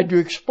be glad to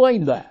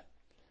explain that.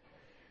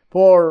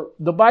 For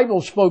the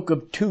Bible spoke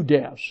of two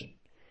deaths.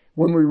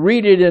 When we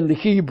read it in the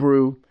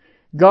Hebrew,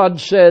 God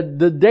said,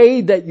 the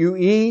day that you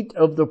eat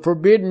of the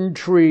forbidden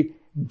tree,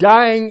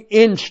 dying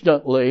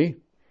instantly,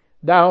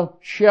 thou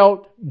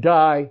shalt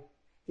die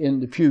in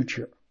the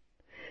future.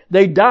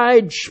 They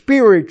died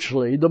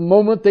spiritually the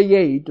moment they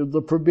ate of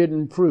the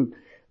forbidden fruit,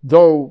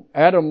 though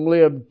Adam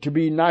lived to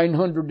be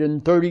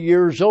 930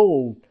 years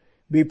old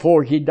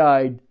before he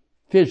died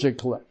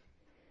physically.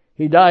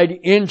 He died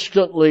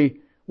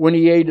instantly when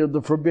he ate of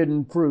the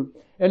forbidden fruit.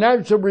 And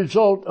as a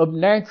result of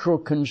natural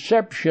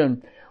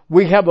conception,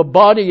 we have a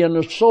body and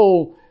a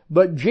soul,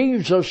 but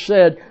Jesus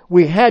said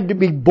we had to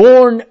be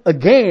born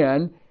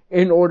again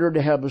in order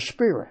to have a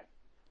spirit.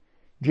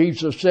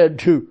 Jesus said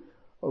to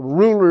a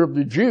ruler of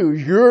the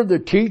Jews, you're the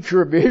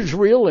teacher of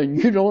Israel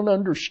and you don't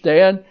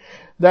understand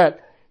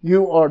that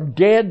you are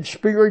dead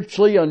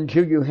spiritually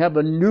until you have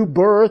a new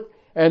birth,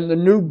 and the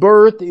new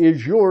birth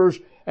is yours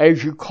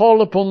as you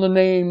call upon the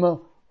name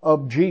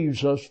of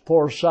Jesus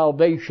for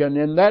salvation.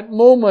 In that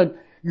moment,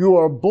 you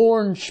are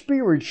born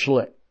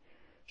spiritually.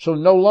 So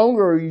no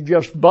longer are you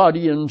just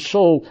body and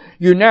soul.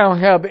 You now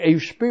have a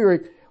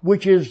spirit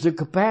which is the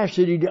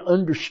capacity to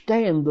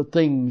understand the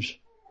things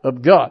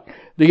of God.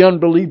 The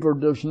unbeliever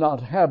does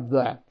not have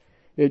that.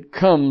 It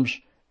comes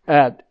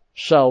at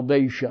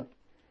salvation.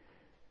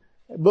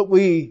 But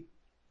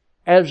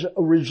as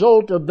a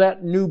result of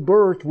that new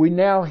birth, we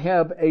now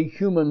have a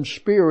human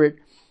spirit,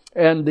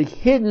 and the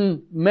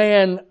hidden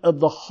man of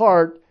the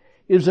heart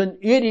is an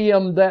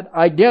idiom that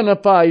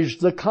identifies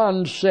the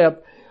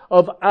concept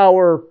of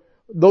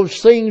those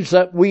things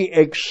that we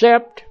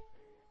accept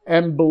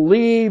and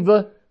believe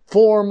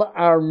form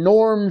our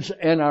norms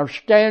and our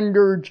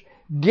standards,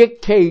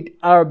 dictate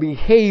our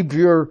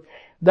behavior.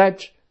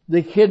 That's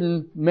the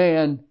hidden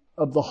man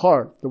of the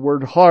heart. The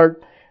word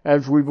heart,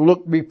 as we've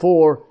looked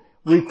before,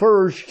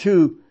 refers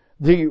to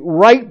the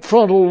right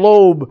frontal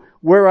lobe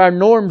where our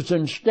norms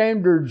and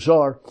standards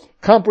are.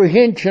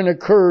 Comprehension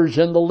occurs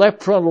in the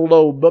left frontal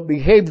lobe, but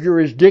behavior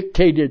is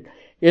dictated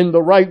in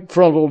the right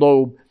frontal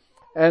lobe.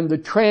 And the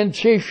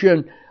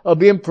transition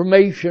of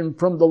information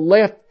from the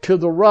left to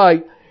the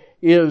right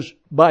is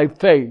by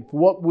faith.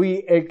 What we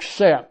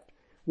accept,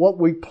 what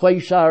we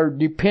place our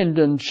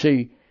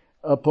dependency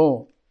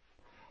upon.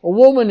 A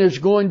woman is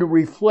going to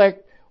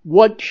reflect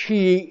what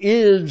she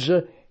is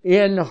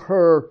in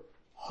her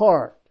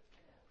heart.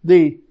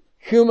 The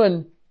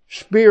human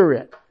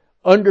spirit,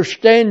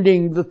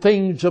 understanding the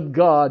things of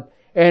God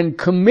and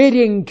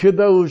committing to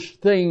those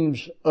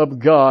things of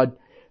God,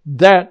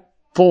 that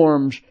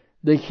forms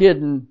the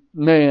hidden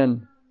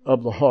man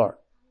of the heart.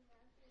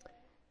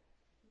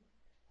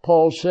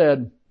 Paul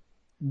said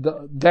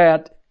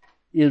that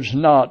is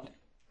not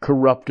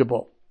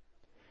corruptible.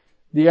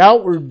 The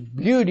outward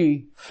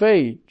beauty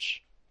fades,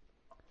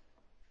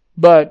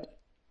 but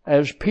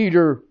as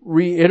Peter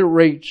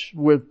reiterates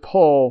with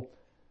Paul,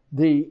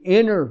 the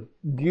inner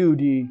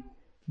beauty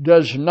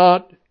does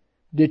not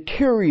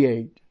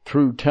deteriorate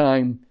through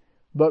time,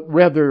 but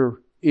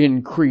rather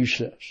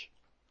increases.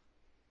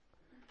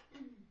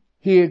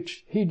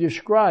 He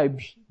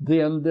describes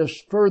then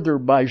this further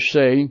by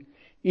saying,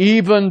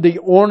 even the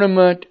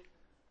ornament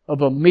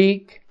of a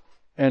meek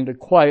and a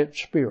quiet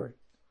spirit.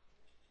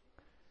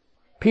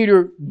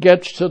 Peter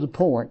gets to the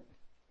point.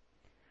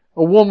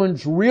 A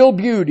woman's real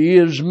beauty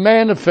is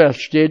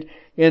manifested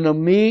in a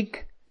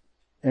meek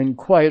and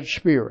quiet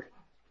spirit.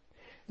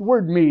 The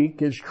word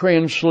meek is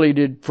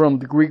translated from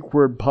the Greek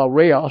word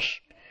paureos,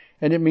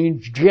 and it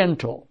means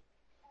gentle,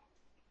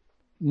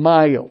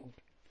 mild.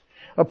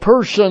 A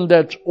person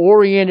that's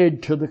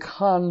oriented to the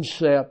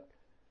concept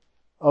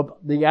of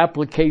the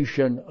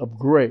application of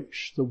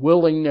grace, the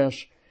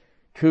willingness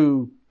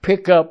to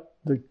pick up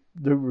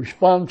the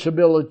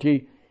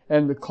responsibility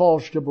and the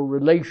cost of a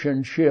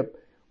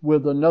relationship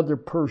with another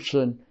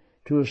person.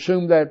 To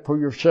assume that for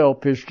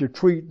yourself is to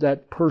treat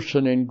that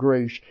person in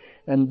grace.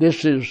 And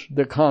this is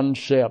the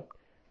concept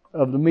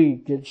of the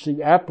meek. It's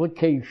the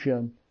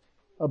application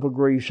of a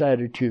grace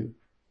attitude.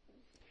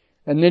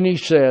 And then he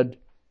said,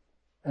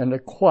 and a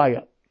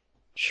quiet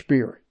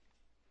spirit.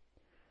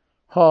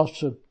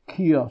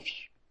 Hasakios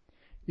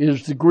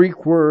is the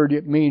Greek word.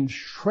 It means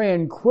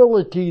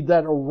tranquility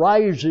that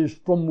arises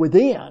from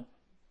within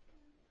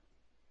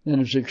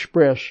and is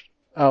expressed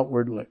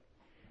outwardly.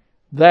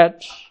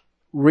 That's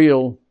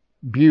real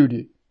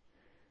beauty.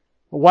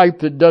 A wife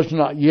that does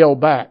not yell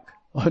back.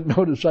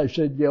 Notice I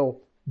said yell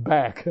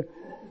back.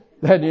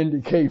 That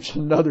indicates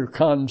another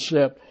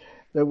concept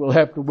that we'll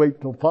have to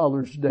wait till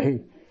Father's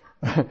Day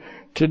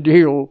to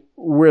deal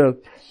with.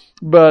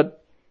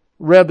 But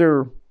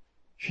rather,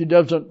 she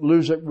doesn't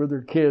lose it with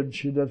her kids.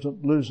 She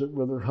doesn't lose it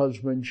with her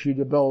husband. She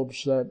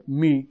develops that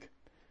meek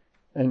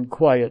and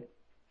quiet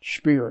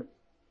spirit.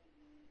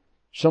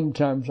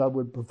 Sometimes I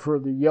would prefer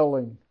the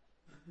yelling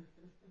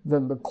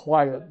than the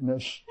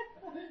quietness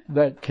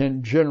that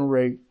can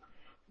generate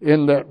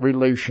in that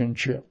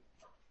relationship.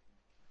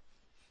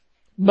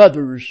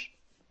 Mothers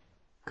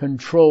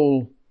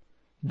control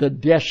the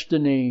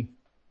destiny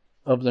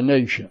of the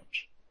nations.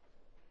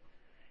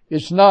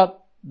 It's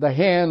not the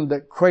hand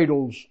that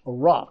cradles a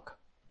rock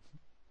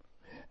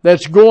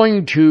that's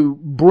going to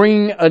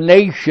bring a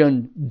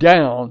nation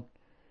down,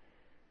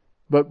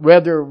 but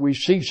rather we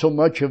see so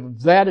much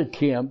of that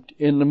attempt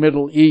in the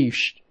Middle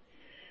East.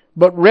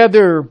 But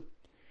rather,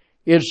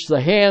 it's the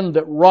hand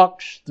that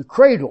rocks the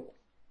cradle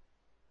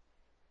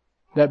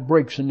that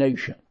breaks a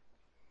nation.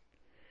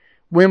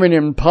 Women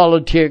in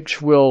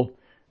politics will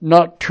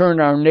not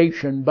turn our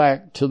nation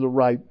back to the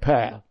right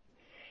path.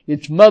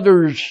 It's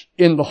mothers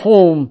in the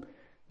home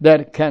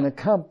that can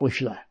accomplish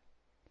that.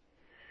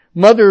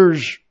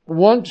 Mothers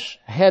once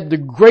had the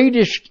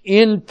greatest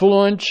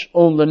influence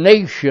on the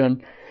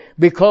nation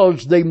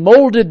because they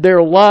molded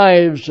their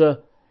lives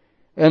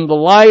and the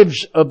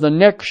lives of the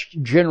next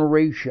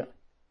generation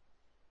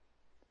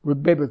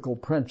with biblical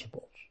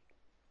principles.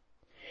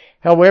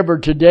 However,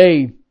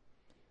 today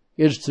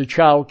it's the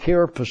child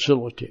care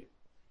facility,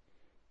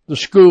 the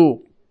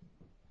school,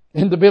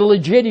 and the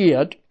village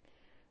idiot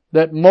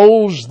that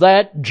molds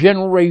that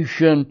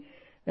generation,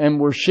 and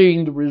we're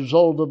seeing the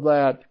result of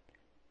that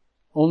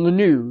on the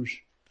news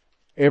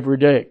every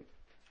day.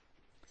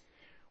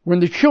 When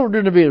the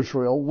children of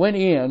Israel went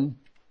in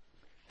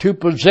to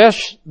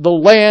possess the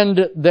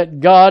land that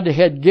God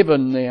had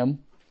given them,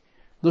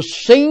 the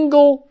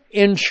single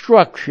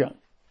instruction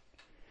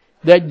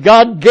that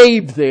God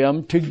gave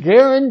them to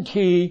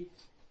guarantee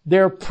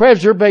their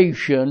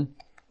preservation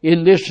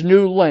in this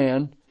new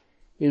land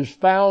is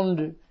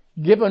found,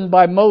 given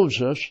by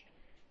Moses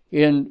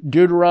in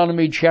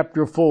Deuteronomy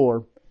chapter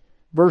 4.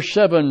 Verse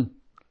 7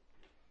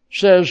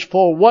 says,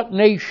 "For what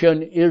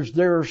nation is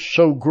there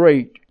so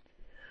great,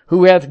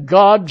 who hath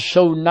God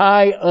so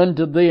nigh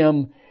unto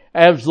them,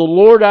 as the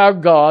Lord our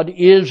God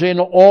is in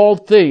all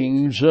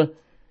things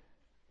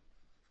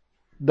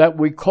that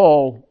we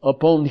call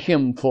upon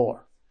him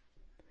for?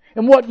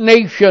 And what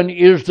nation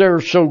is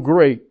there so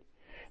great,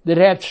 that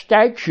hath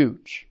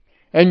statutes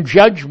and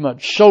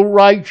judgments so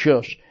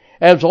righteous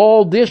as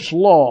all this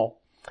law,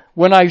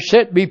 when I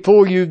set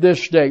before you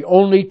this day?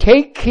 Only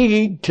take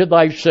heed to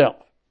thyself."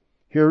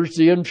 Here's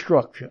the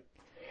instruction.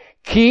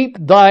 "Keep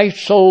thy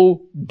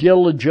soul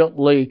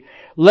diligently,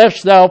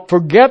 lest thou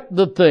forget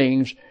the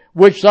things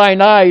which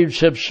thine eyes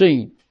have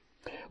seen,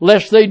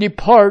 lest they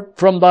depart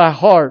from thy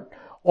heart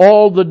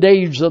all the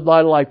days of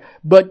thy life.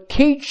 But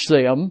teach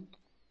them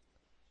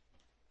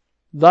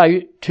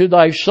to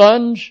thy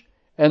sons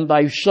and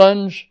thy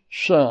sons'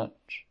 sons."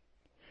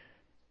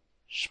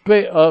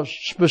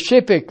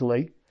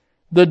 Specifically,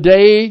 the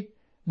day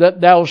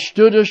that thou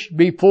stoodest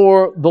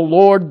before the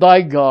Lord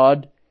thy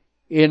God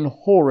in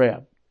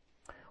Horeb,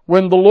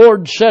 when the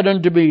Lord said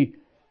unto me,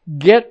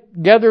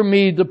 "Gather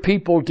me the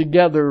people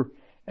together,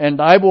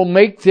 and I will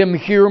make them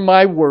hear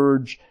my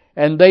words,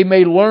 and they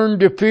may learn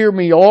to fear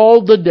me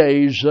all the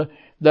days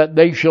that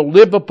they shall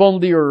live upon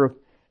the earth,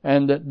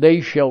 and that they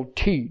shall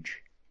teach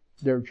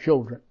their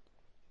children."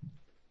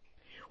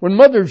 When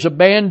mothers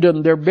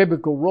abandoned their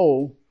biblical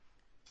role,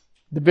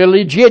 the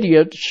village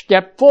idiot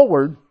stepped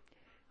forward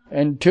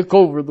and took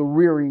over the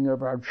rearing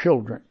of our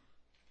children.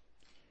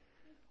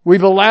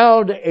 We've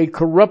allowed a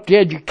corrupt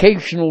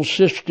educational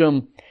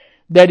system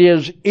that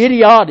is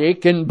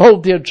idiotic in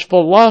both its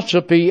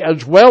philosophy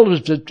as well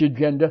as its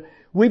agenda.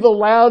 We've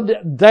allowed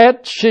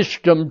that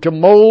system to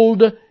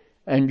mold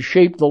and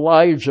shape the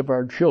lives of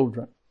our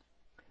children.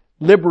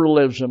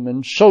 Liberalism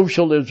and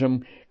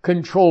socialism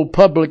control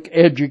public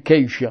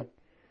education.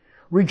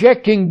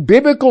 Rejecting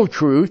biblical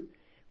truth,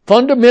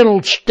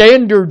 fundamental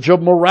standards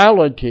of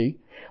morality,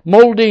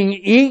 molding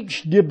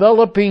each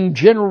developing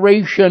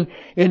generation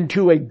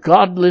into a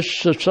godless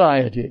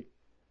society.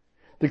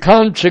 The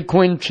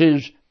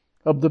consequences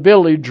of the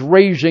village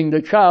raising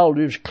the child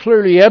is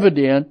clearly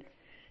evident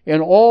in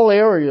all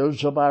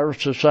areas of our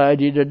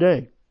society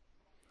today.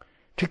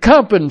 To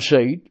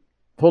compensate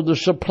for the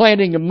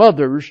supplanting of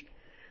mothers,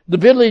 the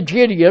village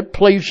idiot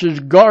places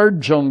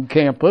guards on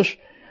campus,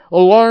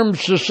 alarms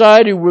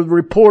society with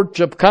reports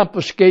of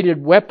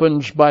confiscated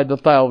weapons by the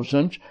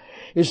thousands.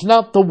 It's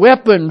not the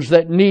weapons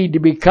that need to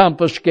be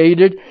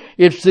confiscated.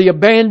 It's the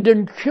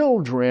abandoned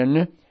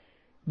children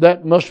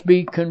that must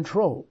be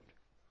controlled.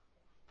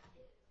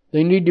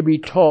 They need to be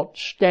taught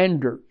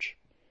standards,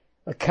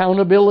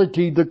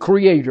 accountability, the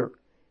Creator,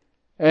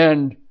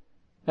 and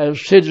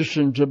as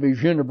citizens of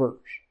His universe.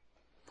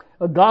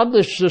 A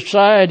godless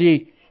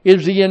society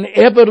is the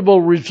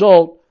inevitable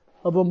result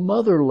of a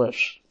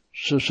motherless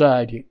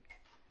society.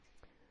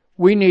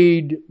 We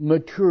need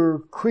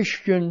mature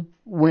Christian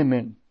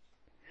women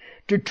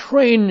to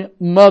train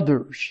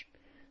mothers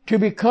to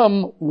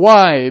become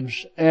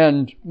wives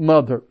and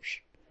mothers,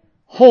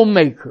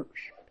 homemakers,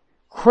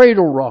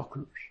 cradle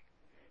rockers,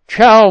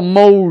 child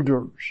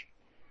molders,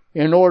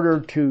 in order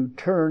to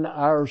turn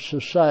our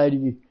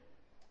society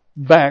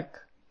back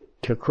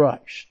to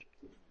Christ.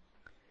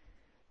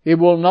 It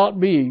will not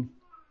be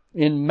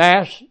in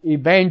mass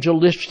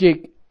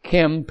evangelistic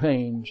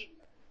campaigns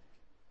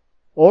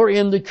or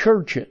in the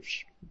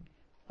churches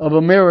of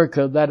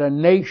America that a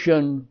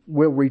nation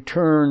will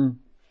return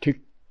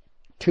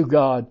to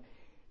God.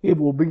 It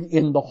will be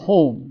in the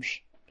homes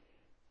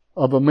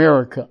of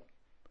America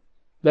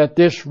that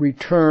this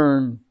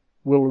return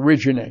will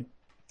originate.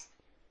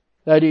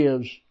 That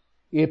is,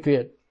 if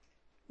it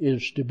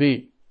is to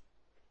be.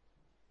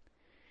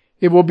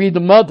 It will be the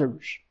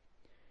mothers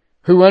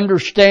who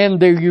understand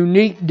their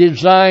unique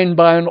design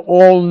by an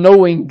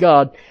all-knowing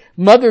God.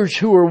 Mothers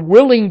who are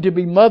willing to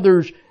be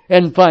mothers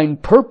and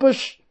find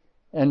purpose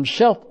and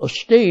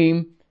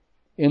self-esteem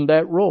in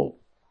that role.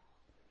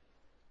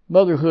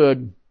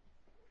 Motherhood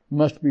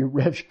must be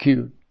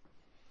rescued.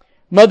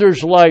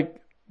 Mothers like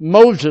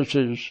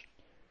Moses's,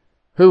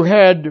 who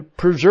had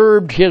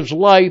preserved his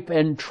life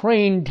and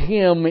trained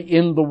him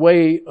in the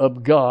way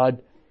of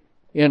God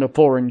in a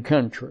foreign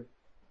country.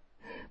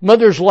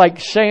 Mothers like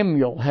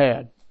Samuel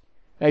had,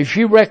 as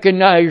she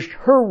recognized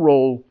her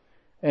role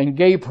and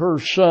gave her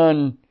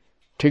son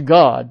to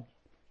God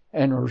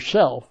and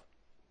herself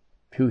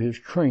to his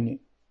training.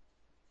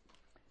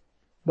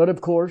 But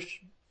of course,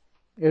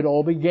 it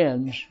all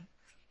begins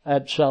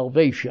at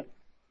salvation.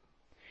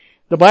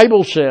 The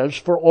Bible says,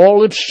 "For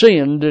all have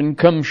sinned and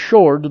come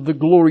short of the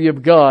glory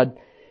of God,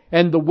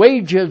 and the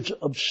wages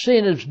of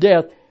sin is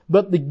death,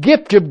 but the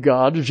gift of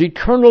God is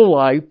eternal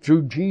life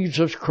through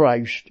Jesus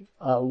Christ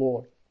our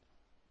Lord."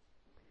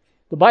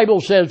 The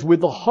Bible says,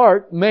 "With the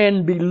heart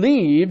man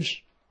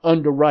believes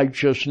unto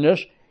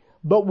righteousness,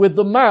 but with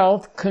the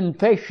mouth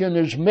confession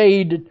is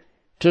made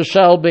to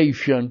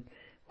salvation.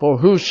 For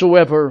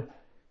whosoever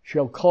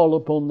shall call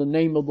upon the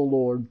name of the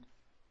Lord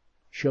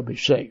shall be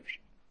saved."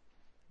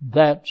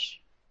 That's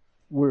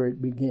where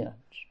it begins.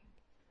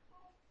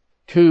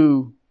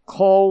 To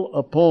call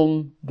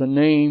upon the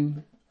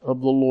name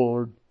of the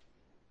Lord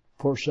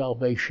for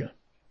salvation.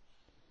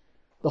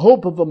 The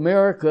hope of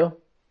America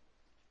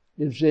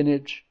is in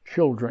its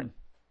children.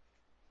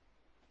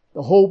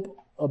 The hope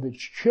of its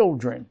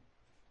children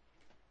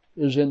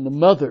is in the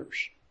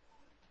mothers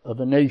of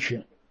a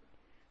nation.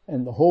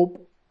 And the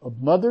hope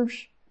of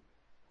mothers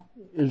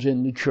is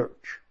in the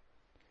church.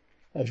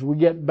 As we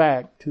get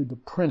back to the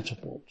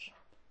principles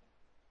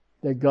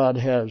that God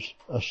has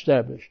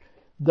established.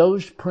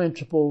 Those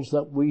principles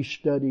that we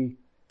study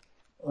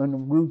on a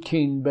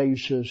routine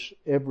basis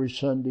every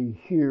Sunday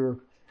here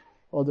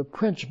are the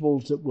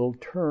principles that will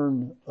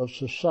turn a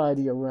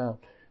society around.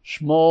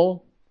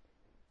 Small,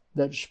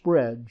 that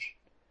spreads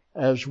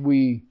as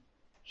we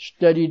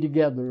study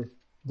together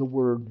the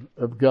Word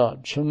of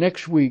God. So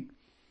next week,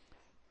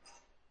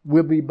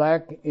 we'll be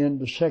back in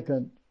the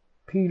 2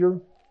 Peter.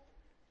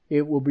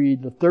 It will be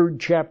the 3rd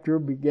chapter,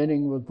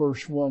 beginning with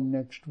verse 1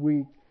 next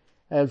week,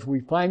 as we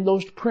find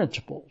those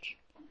principles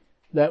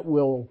that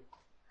will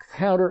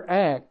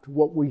counteract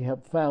what we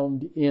have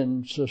found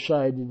in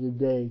society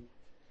today.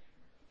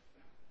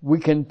 We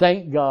can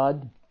thank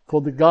God for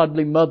the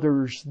godly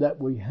mothers that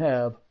we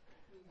have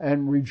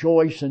and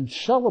rejoice and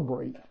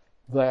celebrate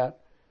that.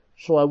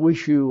 So I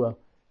wish you a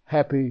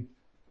happy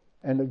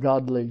and a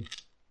godly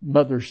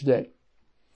Mother's Day.